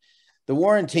than that. The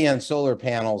warranty on solar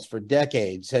panels for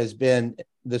decades has been,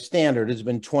 the standard has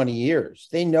been 20 years.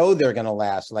 They know they're going to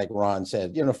last, like Ron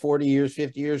said, 40 years,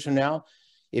 50 years from now,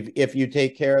 if you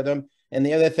take care of them. And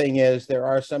the other thing is, there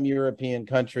are some European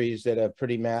countries that have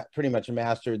pretty much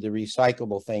mastered the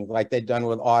recyclable thing, like they've done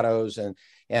with autos and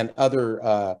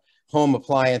other home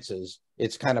appliances.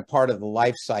 It's kind of part of the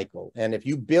life cycle. And if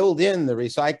you build in the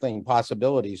recycling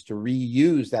possibilities to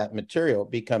reuse that material,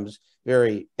 it becomes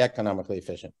very economically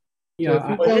efficient.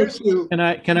 Yeah,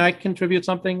 can I contribute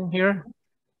something here?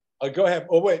 Go ahead.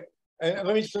 Oh, wait. And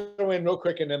let me throw in real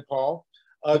quick, and then Paul.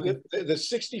 The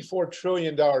 $64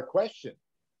 trillion question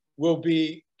will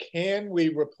be, can we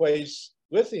replace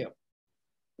lithium?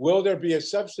 Will there be a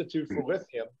substitute for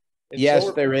lithium?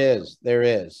 Yes, there is. There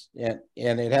is. And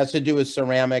it has to do with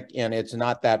ceramic, and it's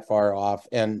not that far off.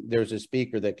 And there's a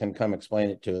speaker that can come explain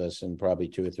it to us in probably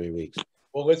 2 or 3 weeks.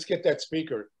 Well, let's get that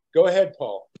speaker. Go ahead,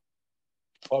 Paul.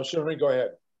 Paul Sherman, go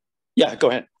ahead. Yeah, go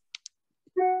ahead.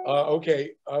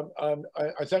 Okay.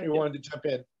 I thought you wanted to jump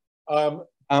in.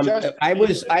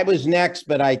 I was next,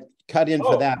 but I cut in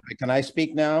for that. Can I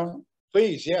speak now?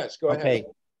 Please, yes, go ahead. Okay.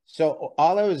 So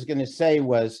all I was going to say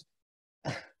was,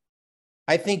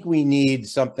 I think we need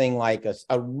something like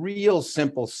a real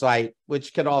simple site,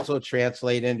 which could also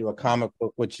translate into a comic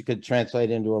book, which could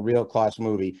translate into a real class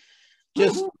movie.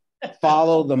 Just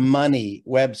follow the money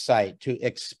website to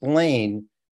explain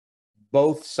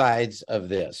both sides of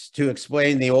this, to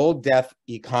explain the old death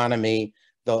economy,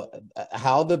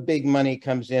 how the big money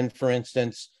comes in, for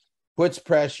instance, puts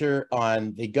pressure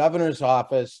on the governor's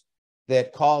office,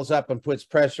 that calls up and puts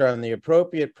pressure on the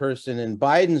appropriate person in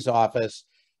Biden's office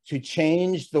to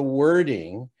change the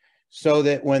wording so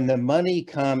that when the money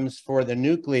comes for the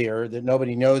nuclear that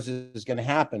nobody knows is going to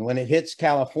happen, when it hits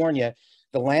California,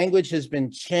 the language has been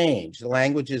changed. The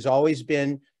language has always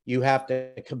been, you have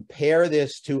to compare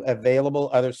this to available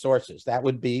other sources. That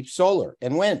would be solar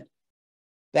and wind.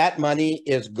 That money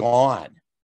is gone.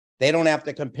 They don't have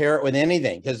to compare it with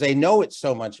anything because they know it's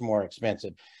so much more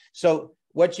expensive. So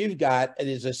what you've got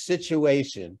is a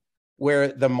situation where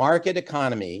the market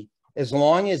economy, as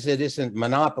long as it isn't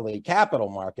monopoly capital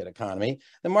market economy,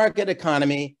 the market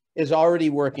economy is already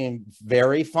working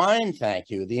very fine, thank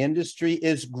you. The industry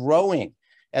is growing,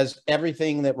 as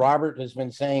everything that Robert has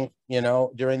been saying,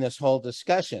 during this whole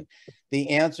discussion.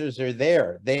 The answers are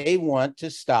there. They want to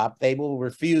stop. They will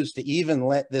refuse to even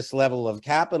let this level of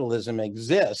capitalism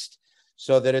exist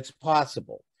so that it's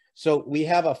possible. So we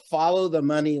have a follow the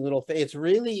money little thing. It's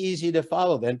really easy to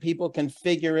follow. Then people can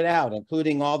figure it out,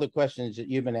 including all the questions that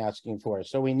you've been asking for.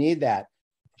 So we need that.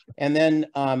 And then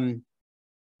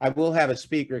I will have a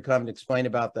speaker come to explain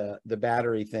about the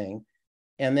battery thing.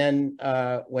 And then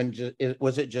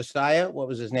was it Josiah? What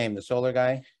was his name? The solar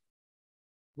guy?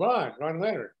 Ron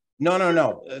Leonard. No.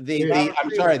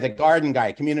 I'm sorry, the garden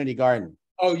guy, community garden.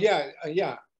 Oh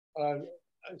yeah.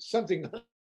 Something.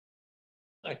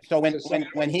 So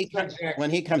when he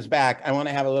comes back, I want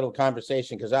to have a little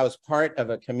conversation because I was part of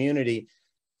a community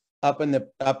up in the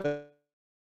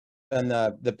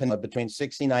between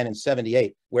 69 and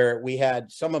 78, where we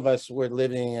had, some of us were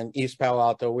living in East Palo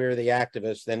Alto. We were the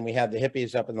activists. Then we had the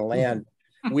hippies up in the land.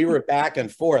 We were back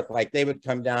and forth. Like they would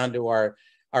come down to our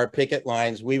picket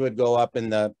lines. We would go up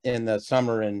in the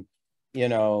summer and,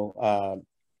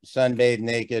 sunbathe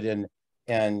naked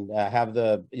and have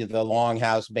the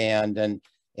Longhouse band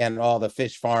and all the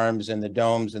fish farms and the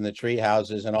domes and the tree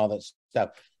houses and all that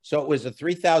stuff. So it was a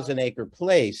 3,000 acre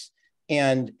place.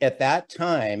 And at that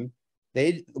time,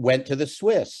 they went to the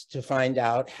Swiss to find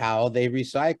out how they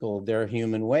recycled their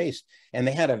human waste. And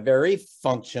they had a very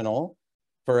functional,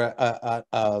 for a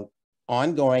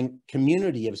ongoing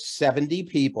community of 70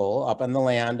 people up on the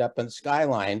land, up in the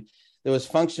skyline, that was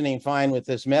functioning fine with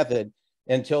this method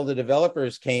until the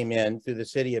developers came in through the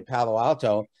city of Palo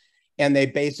Alto, and they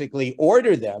basically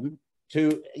ordered them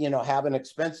to, you know, have an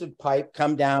expensive pipe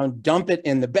come down, dump it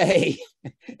in the bay,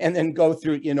 and then go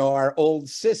through, you know, our old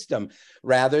system.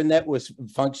 Rather than that was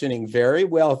functioning very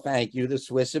well, thank you. The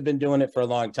Swiss have been doing it for a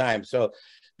long time. So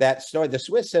that story, the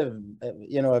Swiss have,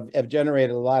 you know, have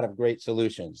generated a lot of great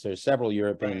solutions. There's several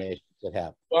European nations that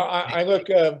have. Well, I look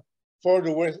forward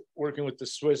to working with the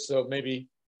Swiss, so maybe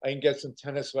I can get some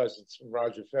tennis lessons from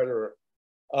Roger Federer.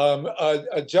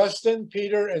 Justin,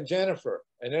 Peter, and Jennifer,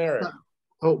 and Eric.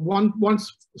 Go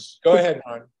ahead,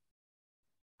 Ron.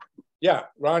 Yeah,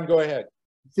 Ron, go ahead.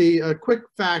 The quick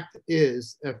fact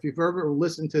is, if you've ever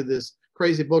listened to this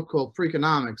crazy book called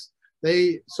Freakonomics,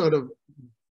 they sort of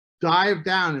dive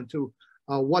down into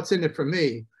what's in it for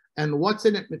me. And what's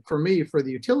in it for me for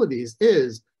the utilities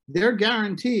is they're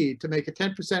guaranteed to make a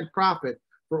 10% profit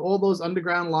for all those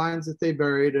underground lines that they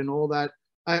buried and all that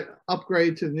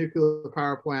upgrade to the nuclear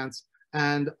power plants.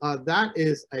 And that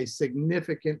is a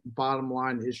significant bottom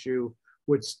line issue,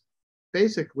 which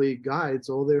basically guides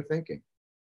all their thinking.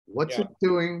 What's it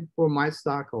doing for my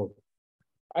stockholder?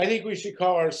 I think we should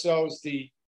call ourselves the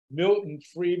Milton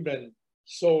Friedman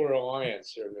Solar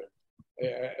Alliance here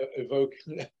to evoke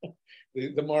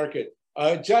the market.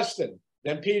 Justin,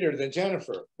 then Peter, then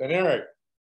Jennifer, then Eric.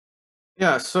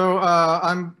 Yeah, so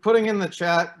I'm putting in the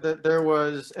chat that there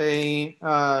was a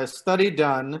study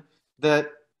done that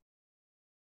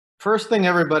first thing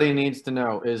everybody needs to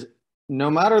know is no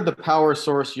matter the power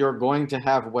source, you're going to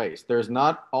have waste. There's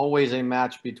not always a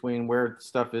match between where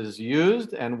stuff is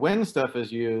used and when stuff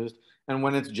is used and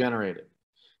when it's generated.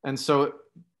 And so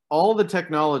all the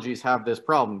technologies have this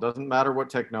problem. Doesn't matter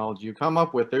what technology you come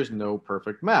up with, there's no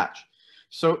perfect match.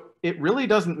 So it really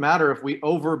doesn't matter if we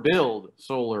overbuild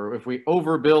solar, if we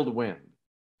overbuild wind.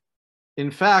 In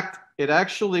fact, it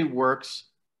actually works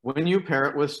when you pair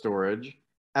it with storage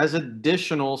as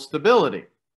additional stability.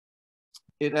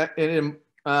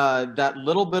 That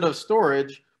little bit of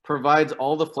storage provides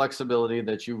all the flexibility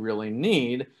that you really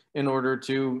need in order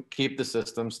to keep the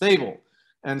system stable.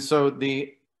 And so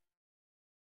the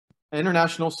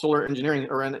International Solar Engineering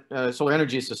or Solar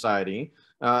Energy Society,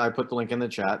 I put the link in the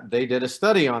chat, they did a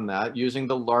study on that using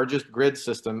the largest grid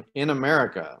system in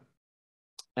America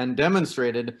and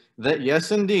demonstrated that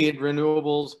yes, indeed,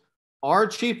 renewables are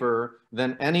cheaper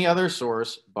than any other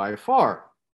source by far.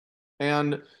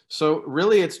 And so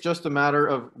really it's just a matter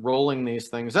of rolling these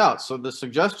things out. So the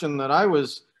suggestion that I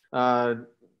was,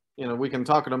 you know, we can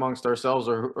talk it amongst ourselves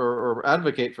or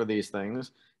advocate for these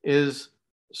things is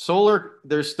solar,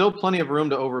 there's still plenty of room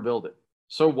to overbuild it.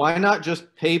 So why not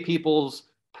just pay people's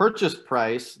purchase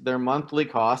price, their monthly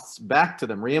costs back to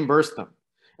them, reimburse them.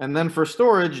 And then for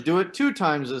storage, do it 2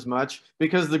 times as much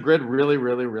because the grid really,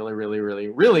 really, really, really, really,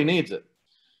 really needs it.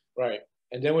 Right.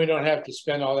 And then we don't have to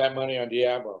spend all that money on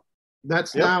Diablo.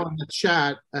 That's now in the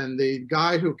chat. And the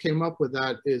guy who came up with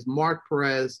that is Mark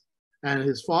Perez. And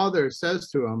his father says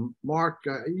to him, Mark,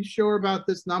 are you sure about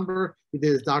this number? He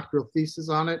did his doctoral thesis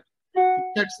on it. He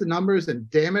checks the numbers and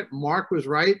damn it, Mark was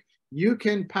right. You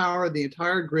can power the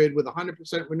entire grid with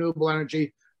 100% renewable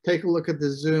energy. Take a look at the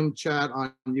Zoom chat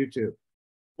on YouTube.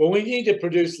 Well, we need to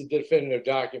produce the definitive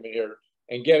document here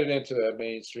and get it into the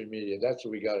mainstream media. That's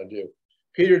what we got to do.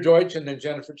 Peter Deutsch and then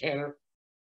Jennifer Tanner.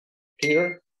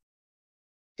 Peter?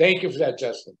 Thank you for that,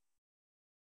 Justin.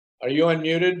 Are you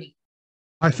unmuted?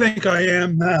 I think I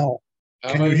am now.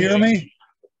 Can you hear me?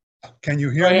 Can you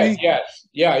hear me? Yes.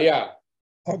 Yeah.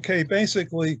 Okay,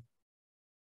 basically,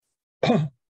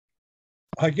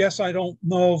 I guess I don't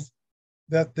know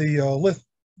that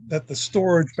the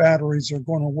storage batteries are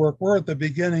going to work. We're at the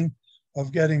beginning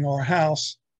of getting our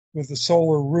house with the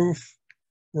solar roof.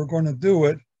 We're going to do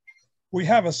it. We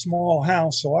have a small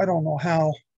house, so I don't know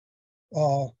how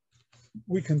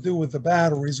we can do with the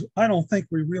batteries. I don't think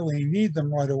we really need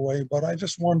them right away, but I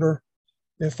just wonder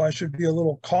if I should be a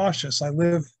little cautious. I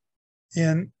live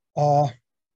in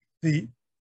the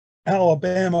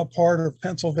Alabama part of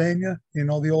Pennsylvania, you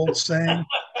know, the old saying.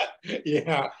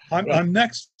 Yeah. I'm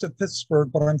next to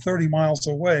Pittsburgh, but I'm 30 miles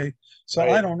away. So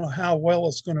I don't know how well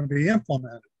it's going to be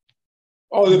implemented.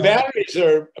 Oh, the batteries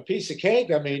are a piece of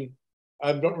cake. I mean,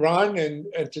 Ron and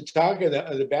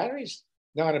TATANKA, the batteries,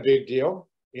 not a big deal.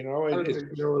 You know, I don't think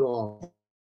they know it all.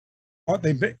 Aren't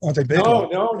they big? Aren't they big?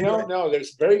 No.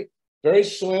 They're very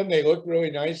slim. They look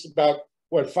really nice. About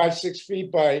what, 5-6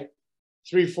 feet by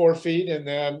 3-4 feet, and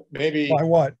then maybe by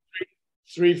what?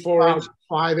 3-4 inches.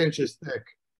 5 inches thick.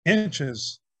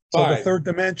 Inches. So the third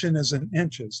dimension is in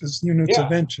inches. It's units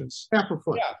of inches. Half a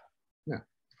foot. Yeah.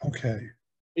 Okay.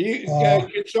 You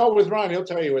consult with Ron, he'll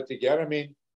tell you what to get. I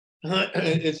mean,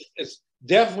 it's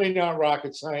definitely not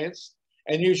rocket science.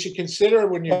 And you should consider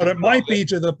when you. But it might be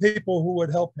to the people who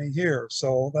would help me here.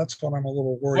 So that's what I'm a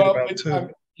little worried about too.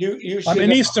 I'm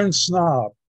an Eastern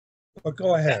snob, but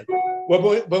go ahead.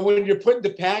 Well, but when you're putting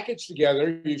the package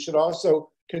together, you should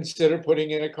also consider putting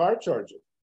in a car charger,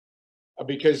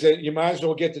 because you might as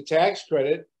well get the tax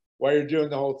credit while you're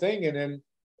doing the whole thing, and then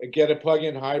get a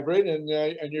plug-in hybrid, and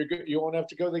you won't have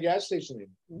to go to the gas station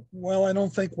anymore. Well, I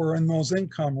don't think we're in those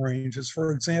income ranges.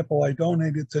 For example, I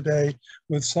donated today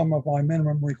with some of my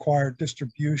minimum required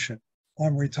distribution.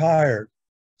 I'm retired,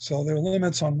 so there are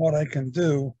limits on what I can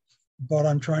do, but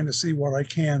I'm trying to see what I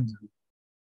can do.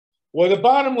 Well, the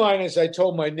bottom line is, I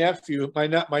told my nephew,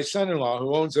 my son-in-law,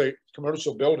 who owns a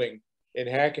commercial building in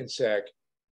Hackensack,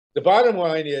 the bottom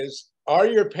line is, are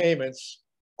your payments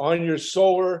on your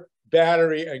solar,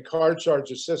 battery, and car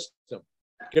charger system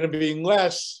going to be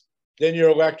less than your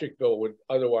electric bill would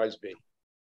otherwise be?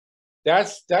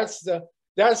 That's the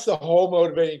whole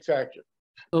motivating factor.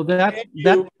 So that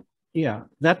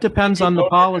depends on the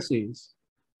policies.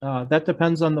 That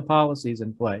depends on the policies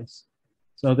in place.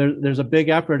 So there's a big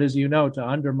effort, as you know, to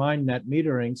undermine net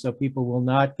metering so people will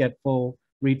not get full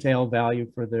retail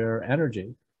value for their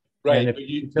energy. Right. And if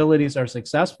utilities are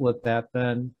successful at that,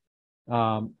 then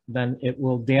it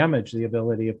will damage the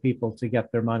ability of people to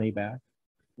get their money back.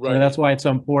 Right. So that's why it's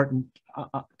so important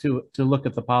to look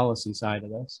at the policy side of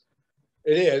this.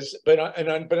 It is, but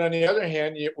on the other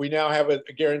hand, we now have a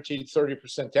guaranteed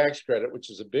 30% tax credit, which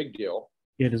is a big deal.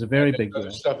 It is a very big deal.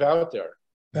 Stuff out there.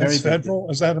 That's federal.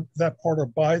 Is that part of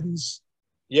Biden's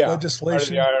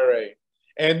legislation? Part of the IRA.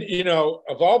 And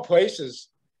of all places,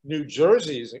 New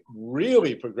Jersey is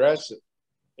really progressive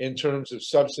in terms of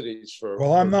subsidies for.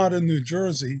 Well, I'm not in New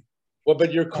Jersey. Well,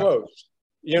 but you're close.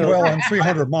 Well, I'm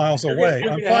 300 miles away.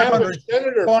 I'm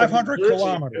 500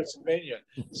 kilometers. Pennsylvania.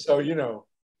 So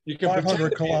you can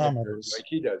 500 kilometers, like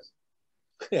he does.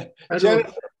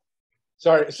 Jennifer,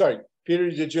 sorry, Peter,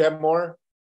 did you have more?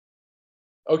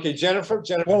 Okay, Jennifer.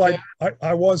 Well,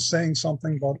 I was saying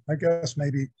something, but I guess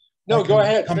maybe. No, go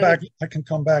ahead. I can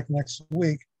come back next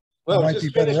week. Well, I might be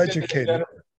better educated.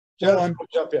 Jennifer,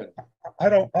 jump in. I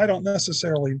don't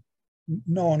necessarily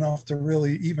know enough to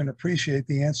really even appreciate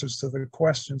the answers to the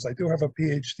questions. I do have a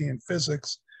PhD in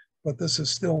physics, but this is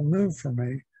still new for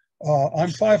me. I'm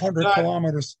 500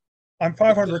 kilometers. I'm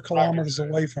 500 kilometers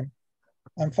away from.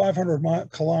 I'm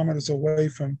 500 kilometers away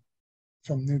from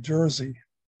New Jersey,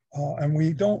 and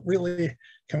we don't really.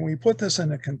 Can we put this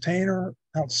in a container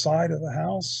outside of the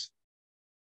house?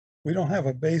 We don't have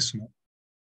a basement.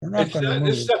 We're not going to move.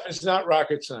 This stuff is not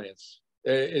rocket science.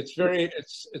 It's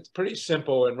pretty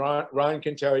simple, and Ron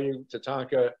can tell you,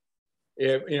 TATANKA.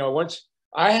 Once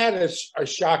I had a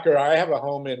shocker. I have a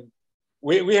home in.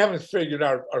 We haven't figured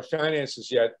out our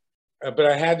finances yet, but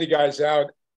I had the guys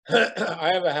out.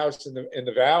 I have a house in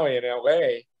the valley in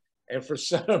LA, and for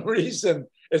some reason,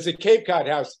 it's a Cape Cod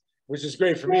house, which is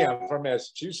great for me. I'm from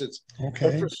Massachusetts.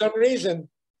 Okay. But for some reason,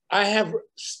 I have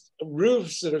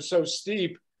roofs that are so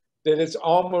steep that it's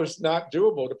almost not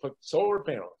doable to put solar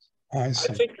panels. I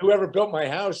see. I think whoever built my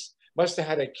house must have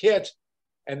had a kit,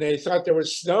 and they thought there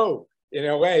was snow in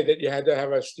LA that you had to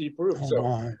have a steep roof. So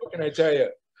what can I tell you?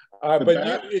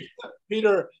 But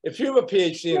Peter, if you have a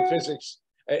PhD in physics,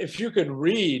 if you can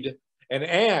read and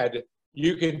add,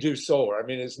 you can do solar. I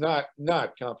mean, it's not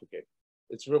complicated.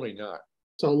 It's really not.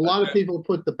 So a lot of people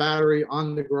put the battery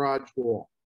on the garage wall.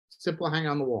 Simple hang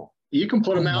on the wall. You can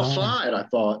put them outside, I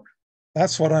thought.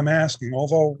 That's what I'm asking,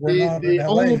 although we're not in LA. The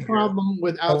only problem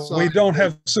with outside. We don't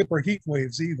have super heat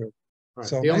waves either. Right.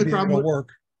 So the only problem it'll work.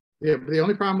 Yeah, but the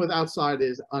only problem with outside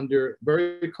is under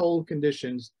very cold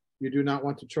conditions, you do not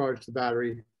want to charge the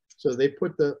battery. So they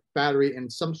put the battery in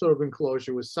some sort of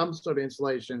enclosure with some sort of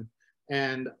insulation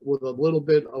and with a little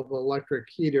bit of electric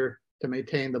heater to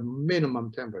maintain the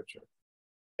minimum temperature.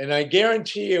 And I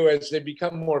guarantee you, as they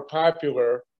become more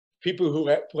popular, people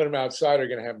who put them outside are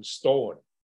going to have them stolen.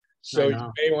 So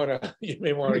you may want to keep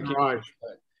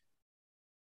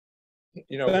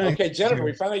it. Okay, Jennifer,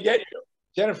 we finally get you.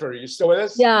 Jennifer, are you still with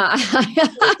us? Yeah,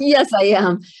 yes, I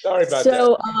am. Sorry about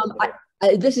that.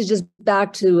 So this is just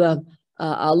back to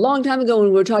a long time ago when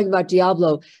we were talking about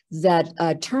Diablo, that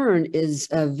Turn is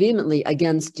vehemently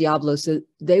against Diablo. So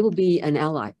they will be an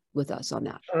ally with us on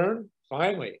that. Turn,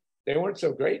 finally. They weren't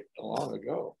so great long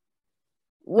ago.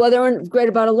 Well, they weren't great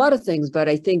about a lot of things, but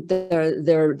I think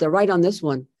they're right on this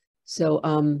one. So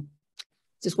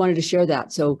just wanted to share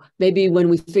that. So maybe when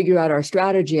we figure out our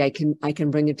strategy, I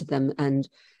can bring it to them, and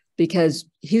because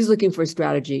he's looking for a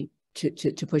strategy,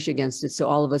 to push against it, so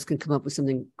all of us can come up with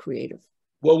something creative.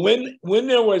 Well, when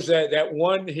there was that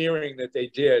one hearing that they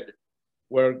did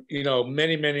where, you know,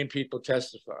 many people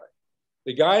testified,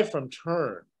 the guy from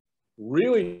Turn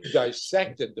really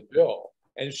dissected the bill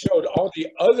and showed all the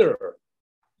other,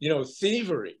 you know,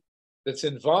 thievery that's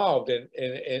involved in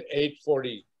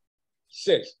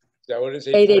 846. Is that what it is?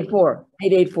 884.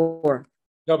 884.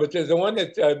 No, but there's the one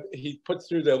that he put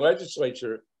through the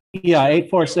legislature. Yeah,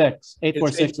 846.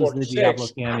 846 is the 846. Diablo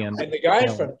Canyon. And the guy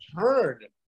from Turn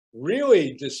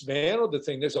really dismantled the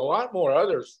thing. There's a lot more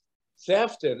others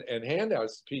theft and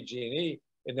handouts PG&E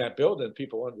in that bill than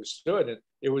people understood. And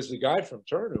it was the guy from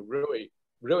Turn who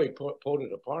really pulled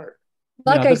it apart.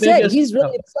 Like I said, he's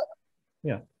really upset.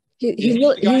 Yeah. He's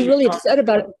really upset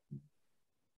about it.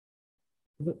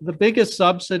 The biggest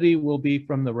subsidy will be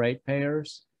from the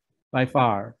ratepayers by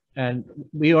far. And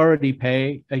we already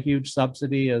pay a huge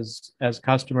subsidy as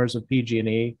customers of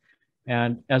PG&E,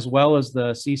 and as well as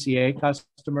the CCA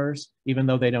customers, even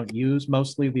though they don't use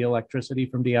mostly the electricity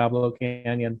from Diablo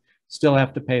Canyon, still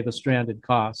have to pay the stranded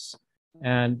costs.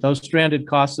 And those stranded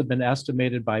costs have been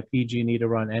estimated by PG&E to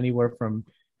run anywhere from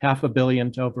 $500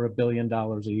 million to over $1 billion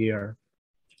a year.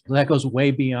 So that goes way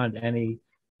beyond any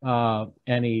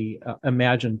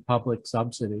imagined public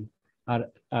subsidy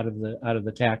out of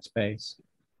the tax base.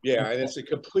 Yeah, and it's a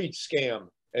complete scam.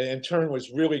 And Turn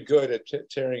was really good at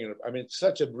tearing it. I mean, it's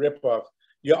such a ripoff.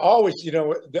 You always, you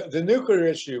know, the nuclear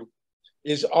issue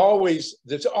is always,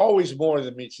 there's always more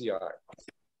than meets the eye.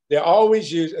 They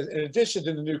always use, in addition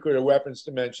to the nuclear weapons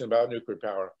dimension about nuclear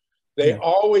power, they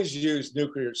always use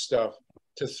nuclear stuff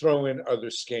to throw in other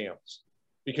scams,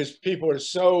 because people are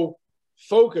so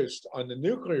focused on the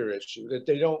nuclear issue that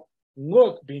they don't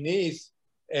look beneath.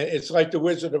 And it's like the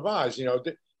Wizard of Oz, you know,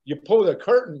 you pull the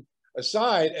curtain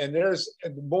aside and there's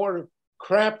more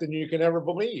crap than you can ever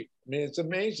believe. I mean, it's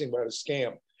amazing what a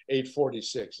scam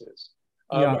 846 is.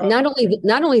 Not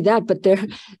only that, but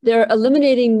they're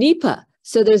eliminating NEPA.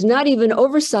 So there's not even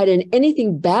oversight, and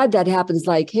anything bad that happens,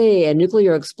 like, hey, a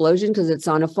nuclear explosion because it's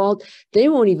on a fault, they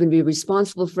won't even be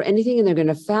responsible for anything, and they're going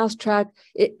to fast track.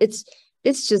 It's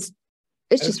just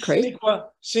crazy.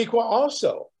 CEQA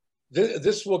also.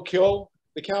 This will kill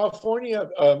the California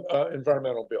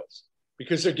environmental bills,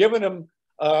 because they're giving them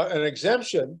an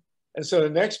exemption. And so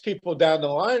the next people down the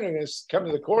line are going to come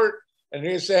to the court and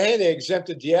they're going to say, hey, they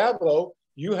exempted Diablo,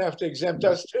 you have to exempt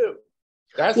us too.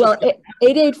 That's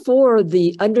 884,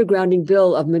 the undergrounding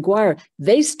bill of McGuire,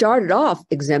 they started off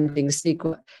exempting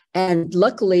CEQA. And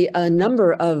luckily, a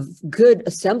number of good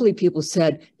assembly people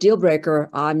said, deal breaker,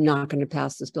 I'm not going to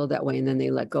pass this bill that way. And then they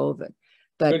let go of it.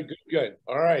 But Good.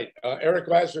 All right. Eric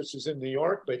Lazarus is in New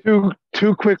York. But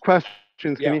two quick questions.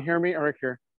 Can Yeah. you hear me? Eric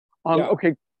here. Yeah.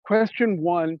 Okay, question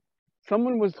one.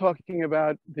 Someone was talking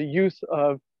about the use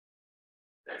of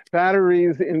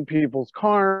batteries in people's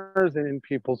cars and in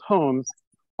people's homes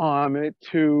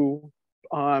to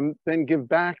then give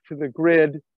back to the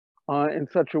grid in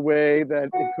such a way that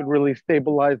it could really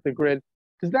stabilize the grid.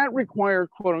 Does that require,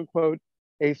 quote unquote,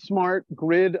 a smart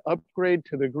grid upgrade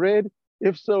to the grid?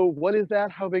 If so, what is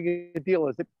that? How big a deal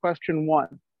is it? Question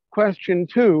one. Question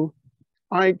two,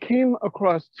 I came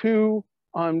across two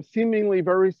seemingly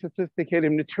very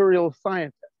sophisticated material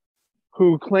scientists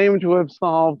who claim to have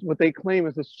solved what they claim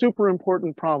is a super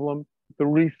important problem, the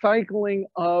recycling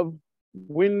of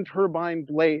wind turbine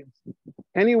blades.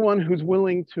 Anyone who's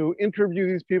willing to interview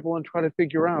these people and try to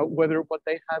figure out whether what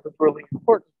they have is really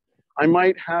important, I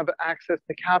might have access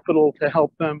to capital to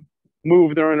help them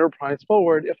move their enterprise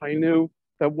forward if I knew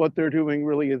that what they're doing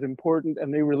really is important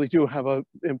and they really do have an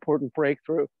important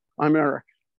breakthrough. I'm Eric.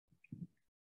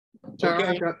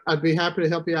 Eric, I'd be happy to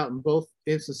help you out in both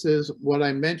instances. What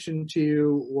I mentioned to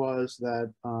you was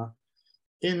that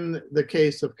in the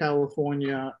case of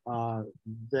California,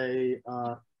 they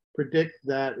predict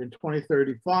that in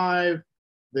 2035,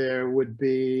 there would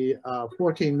be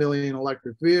 14 million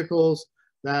electric vehicles,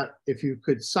 that if you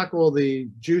could suck all the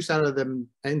juice out of them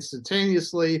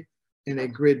instantaneously in a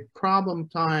grid problem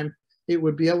time, it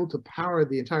would be able to power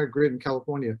the entire grid in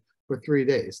California for 3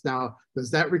 days. Now, does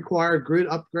that require grid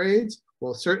upgrades?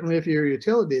 Well, certainly if you're a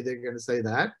utility, they're going to say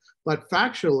that. But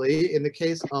factually, in the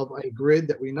case of a grid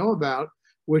that we know about,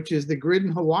 which is the grid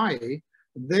in Hawaii,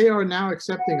 they are now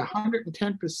accepting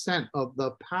 110% of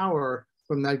the power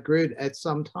from that grid at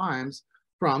some times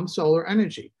from solar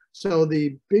energy. So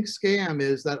the big scam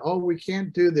is that, oh, we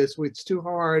can't do this, it's too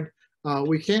hard.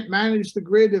 We can't manage the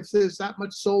grid if there's that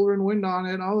much solar and wind on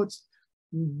it. Oh, it's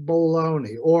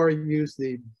baloney. Or use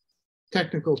the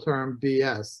technical term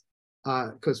BS,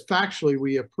 because factually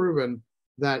we have proven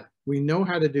that we know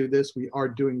how to do this. We are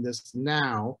doing this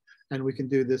now. and we can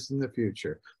do this in the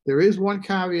future. There is one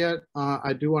caveat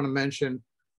I do want to mention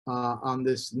on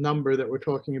this number that we're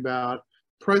talking about.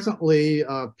 Presently,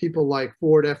 people like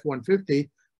Ford F-150,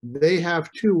 they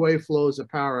have two-way flows of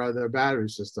power out of their battery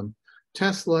system.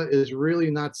 Tesla is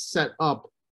really not set up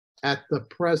at the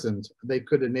present. They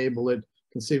could enable it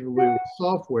conceivably with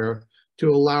software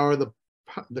to allow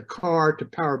the car to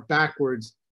power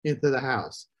backwards into the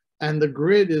house. And the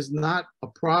grid is not a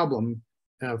problem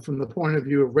from the point of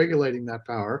view of regulating that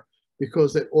power,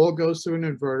 because it all goes through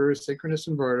an inverter, a synchronous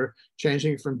inverter,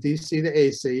 changing from DC to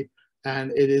AC,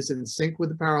 and it is in sync with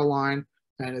the power line,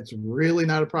 and it's really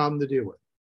not a problem to deal with.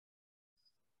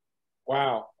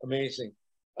 Wow, amazing.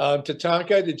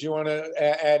 Tatanka, did you want to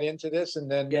add into this? And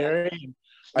then Mary?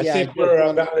 I think we're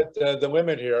about at the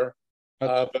limit here,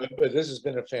 but this has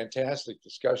been a fantastic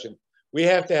discussion. We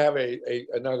have to have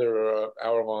another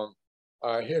hour-long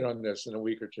hit on this in a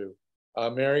week or two.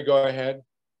 Mary, go ahead.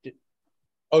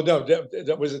 Oh, no,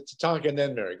 that was it Tatanka and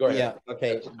then Mary. Go ahead. Yeah,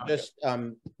 okay. Just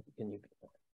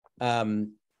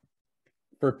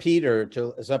for Peter,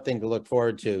 something to look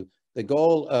forward to. The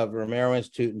goal of Romero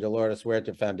Institute and Dolores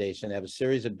Huerta Foundation have a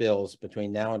series of bills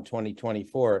between now and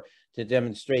 2024 to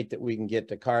demonstrate that we can get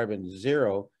to carbon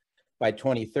zero by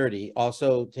 2030.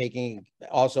 Also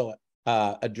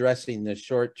addressing the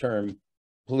short-term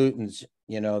pollutants,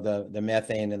 you know, the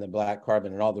methane and the black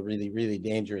carbon and all the really, really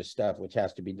dangerous stuff, which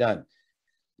has to be done.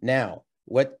 Now,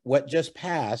 what just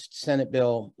passed, Senate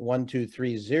Bill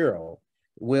 1230,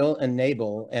 will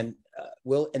enable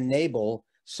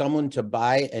someone to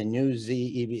buy a new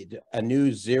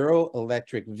zero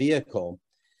electric vehicle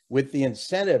with the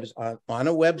incentives on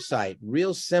a website,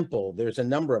 real simple. There's a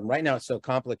number of them. Right now it's so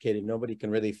complicated, nobody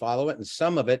can really follow it. And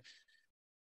some of it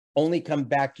only come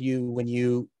back to you when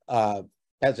you,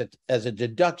 as a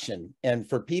deduction. And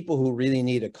for people who really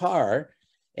need a car,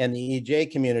 and the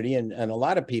EJ community and a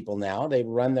lot of people now, they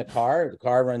run the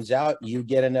car runs out, you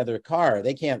get another car.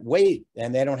 They can't wait,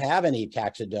 and they don't have any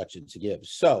tax deductions to give.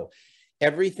 So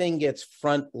everything gets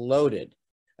front loaded.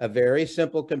 A very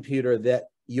simple computer that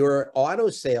your auto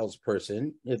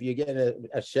salesperson, if you get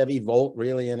a Chevy Volt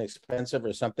really inexpensive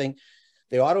or something,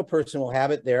 the auto person will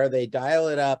have it there. They dial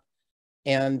it up.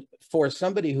 And for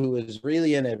somebody who is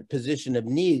really in a position of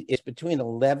need, it's between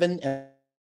 11 and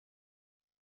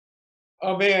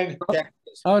oh man!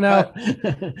 Oh no!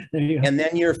 And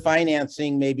then you're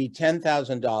financing maybe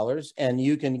 $10,000, and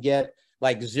you can get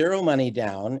like zero money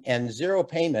down and zero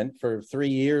payment for 3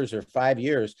 years or 5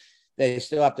 years. They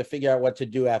still have to figure out what to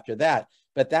do after that.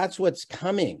 But that's what's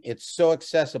coming. It's so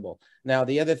accessible. Now,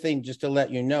 the other thing, just to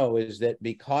let you know, is that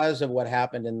because of what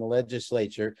happened in the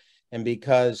legislature, and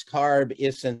because CARB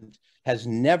has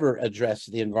never addressed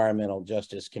the environmental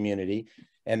justice community,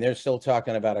 and they're still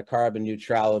talking about a carbon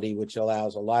neutrality, which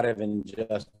allows a lot of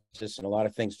injustice and a lot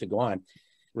of things to go on.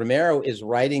 Romero is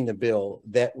writing the bill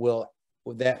that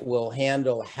will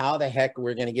handle how the heck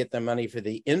we're going to get the money for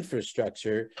the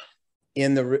infrastructure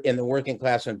in the working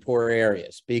class and poor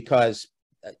areas. Because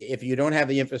if you don't have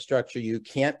the infrastructure, you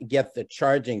can't get the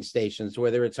charging stations,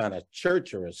 whether it's on a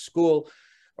church or a school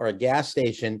or a gas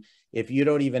station. If you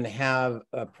don't even have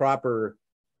a proper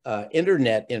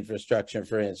internet infrastructure,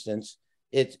 for instance,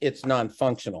 it's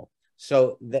non-functional.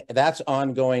 So that's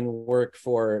ongoing work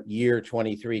for year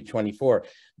 23, 24.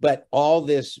 But all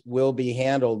this will be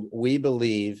handled, we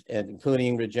believe, and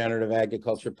including regenerative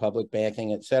agriculture, public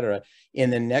banking, et cetera, in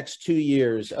the next 2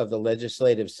 years of the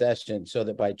legislative session, so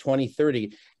that by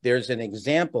 2030, there's an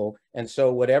example. And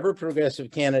so whatever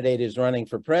progressive candidate is running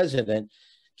for president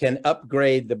can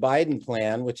upgrade the Biden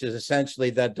plan, which is essentially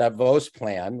the Davos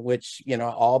plan, which, you know,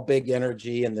 all big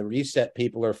energy and the reset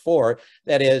people are for.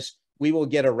 That is, we will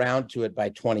get around to it by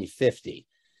 2050,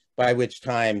 by which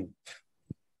time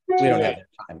we don't have that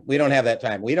time. We don't have that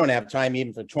time. We don't have time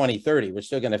even for 2030. We're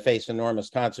still going to face enormous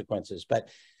consequences, but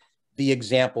the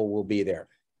example will be there.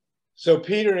 So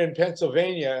Peter, in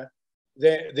Pennsylvania,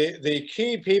 the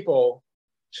key people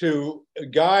to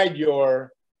guide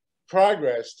your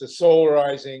progress to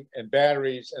solarizing and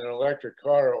batteries and an electric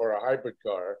car or a hybrid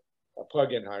car, a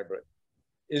plug-in hybrid,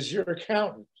 is your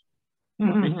accountant.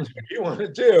 Because what you want to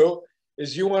do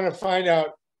is you want to find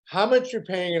out how much you're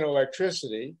paying in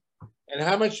electricity and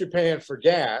how much you're paying for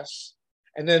gas,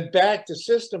 and then back the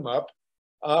system up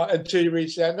until you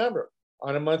reach that number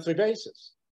on a monthly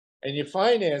basis. And you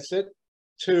finance it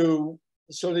so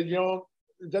that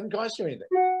it doesn't cost you anything.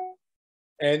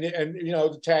 And you know,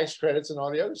 the tax credits and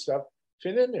all the other stuff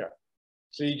fit in there.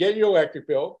 So you get your electric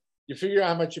bill, you figure out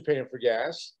how much you're paying for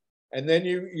gas, and then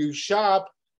you shop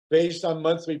based on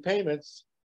monthly payments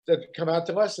that come out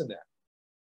to less than that.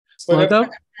 But Sluggo,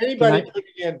 anybody putting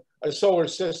in a solar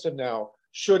system now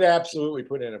should absolutely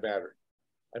put in a battery.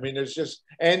 I mean, there's just,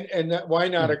 and why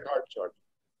not a car charger?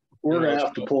 We're gonna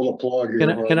have to pull the plug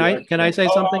here. Can I say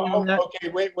something on that? Okay,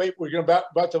 wait, we're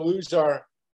about to lose our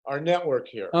network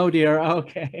here. Oh dear.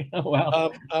 Okay. Oh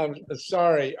well.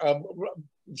 Sorry,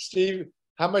 Steve.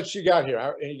 How much you got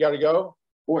here? You got to go.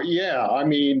 Well, yeah. I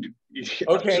mean,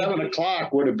 okay. 7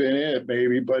 o'clock would have been it,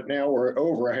 maybe, but now we're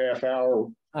over a half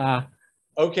hour.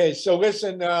 Okay, so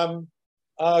listen.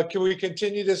 Can we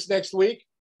continue this next week?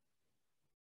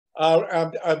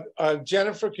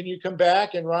 Jennifer, can you come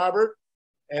back, and Robert,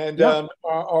 and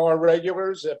all our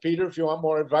regulars? Peter, if you want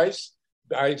more advice,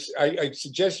 I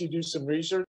suggest you do some research.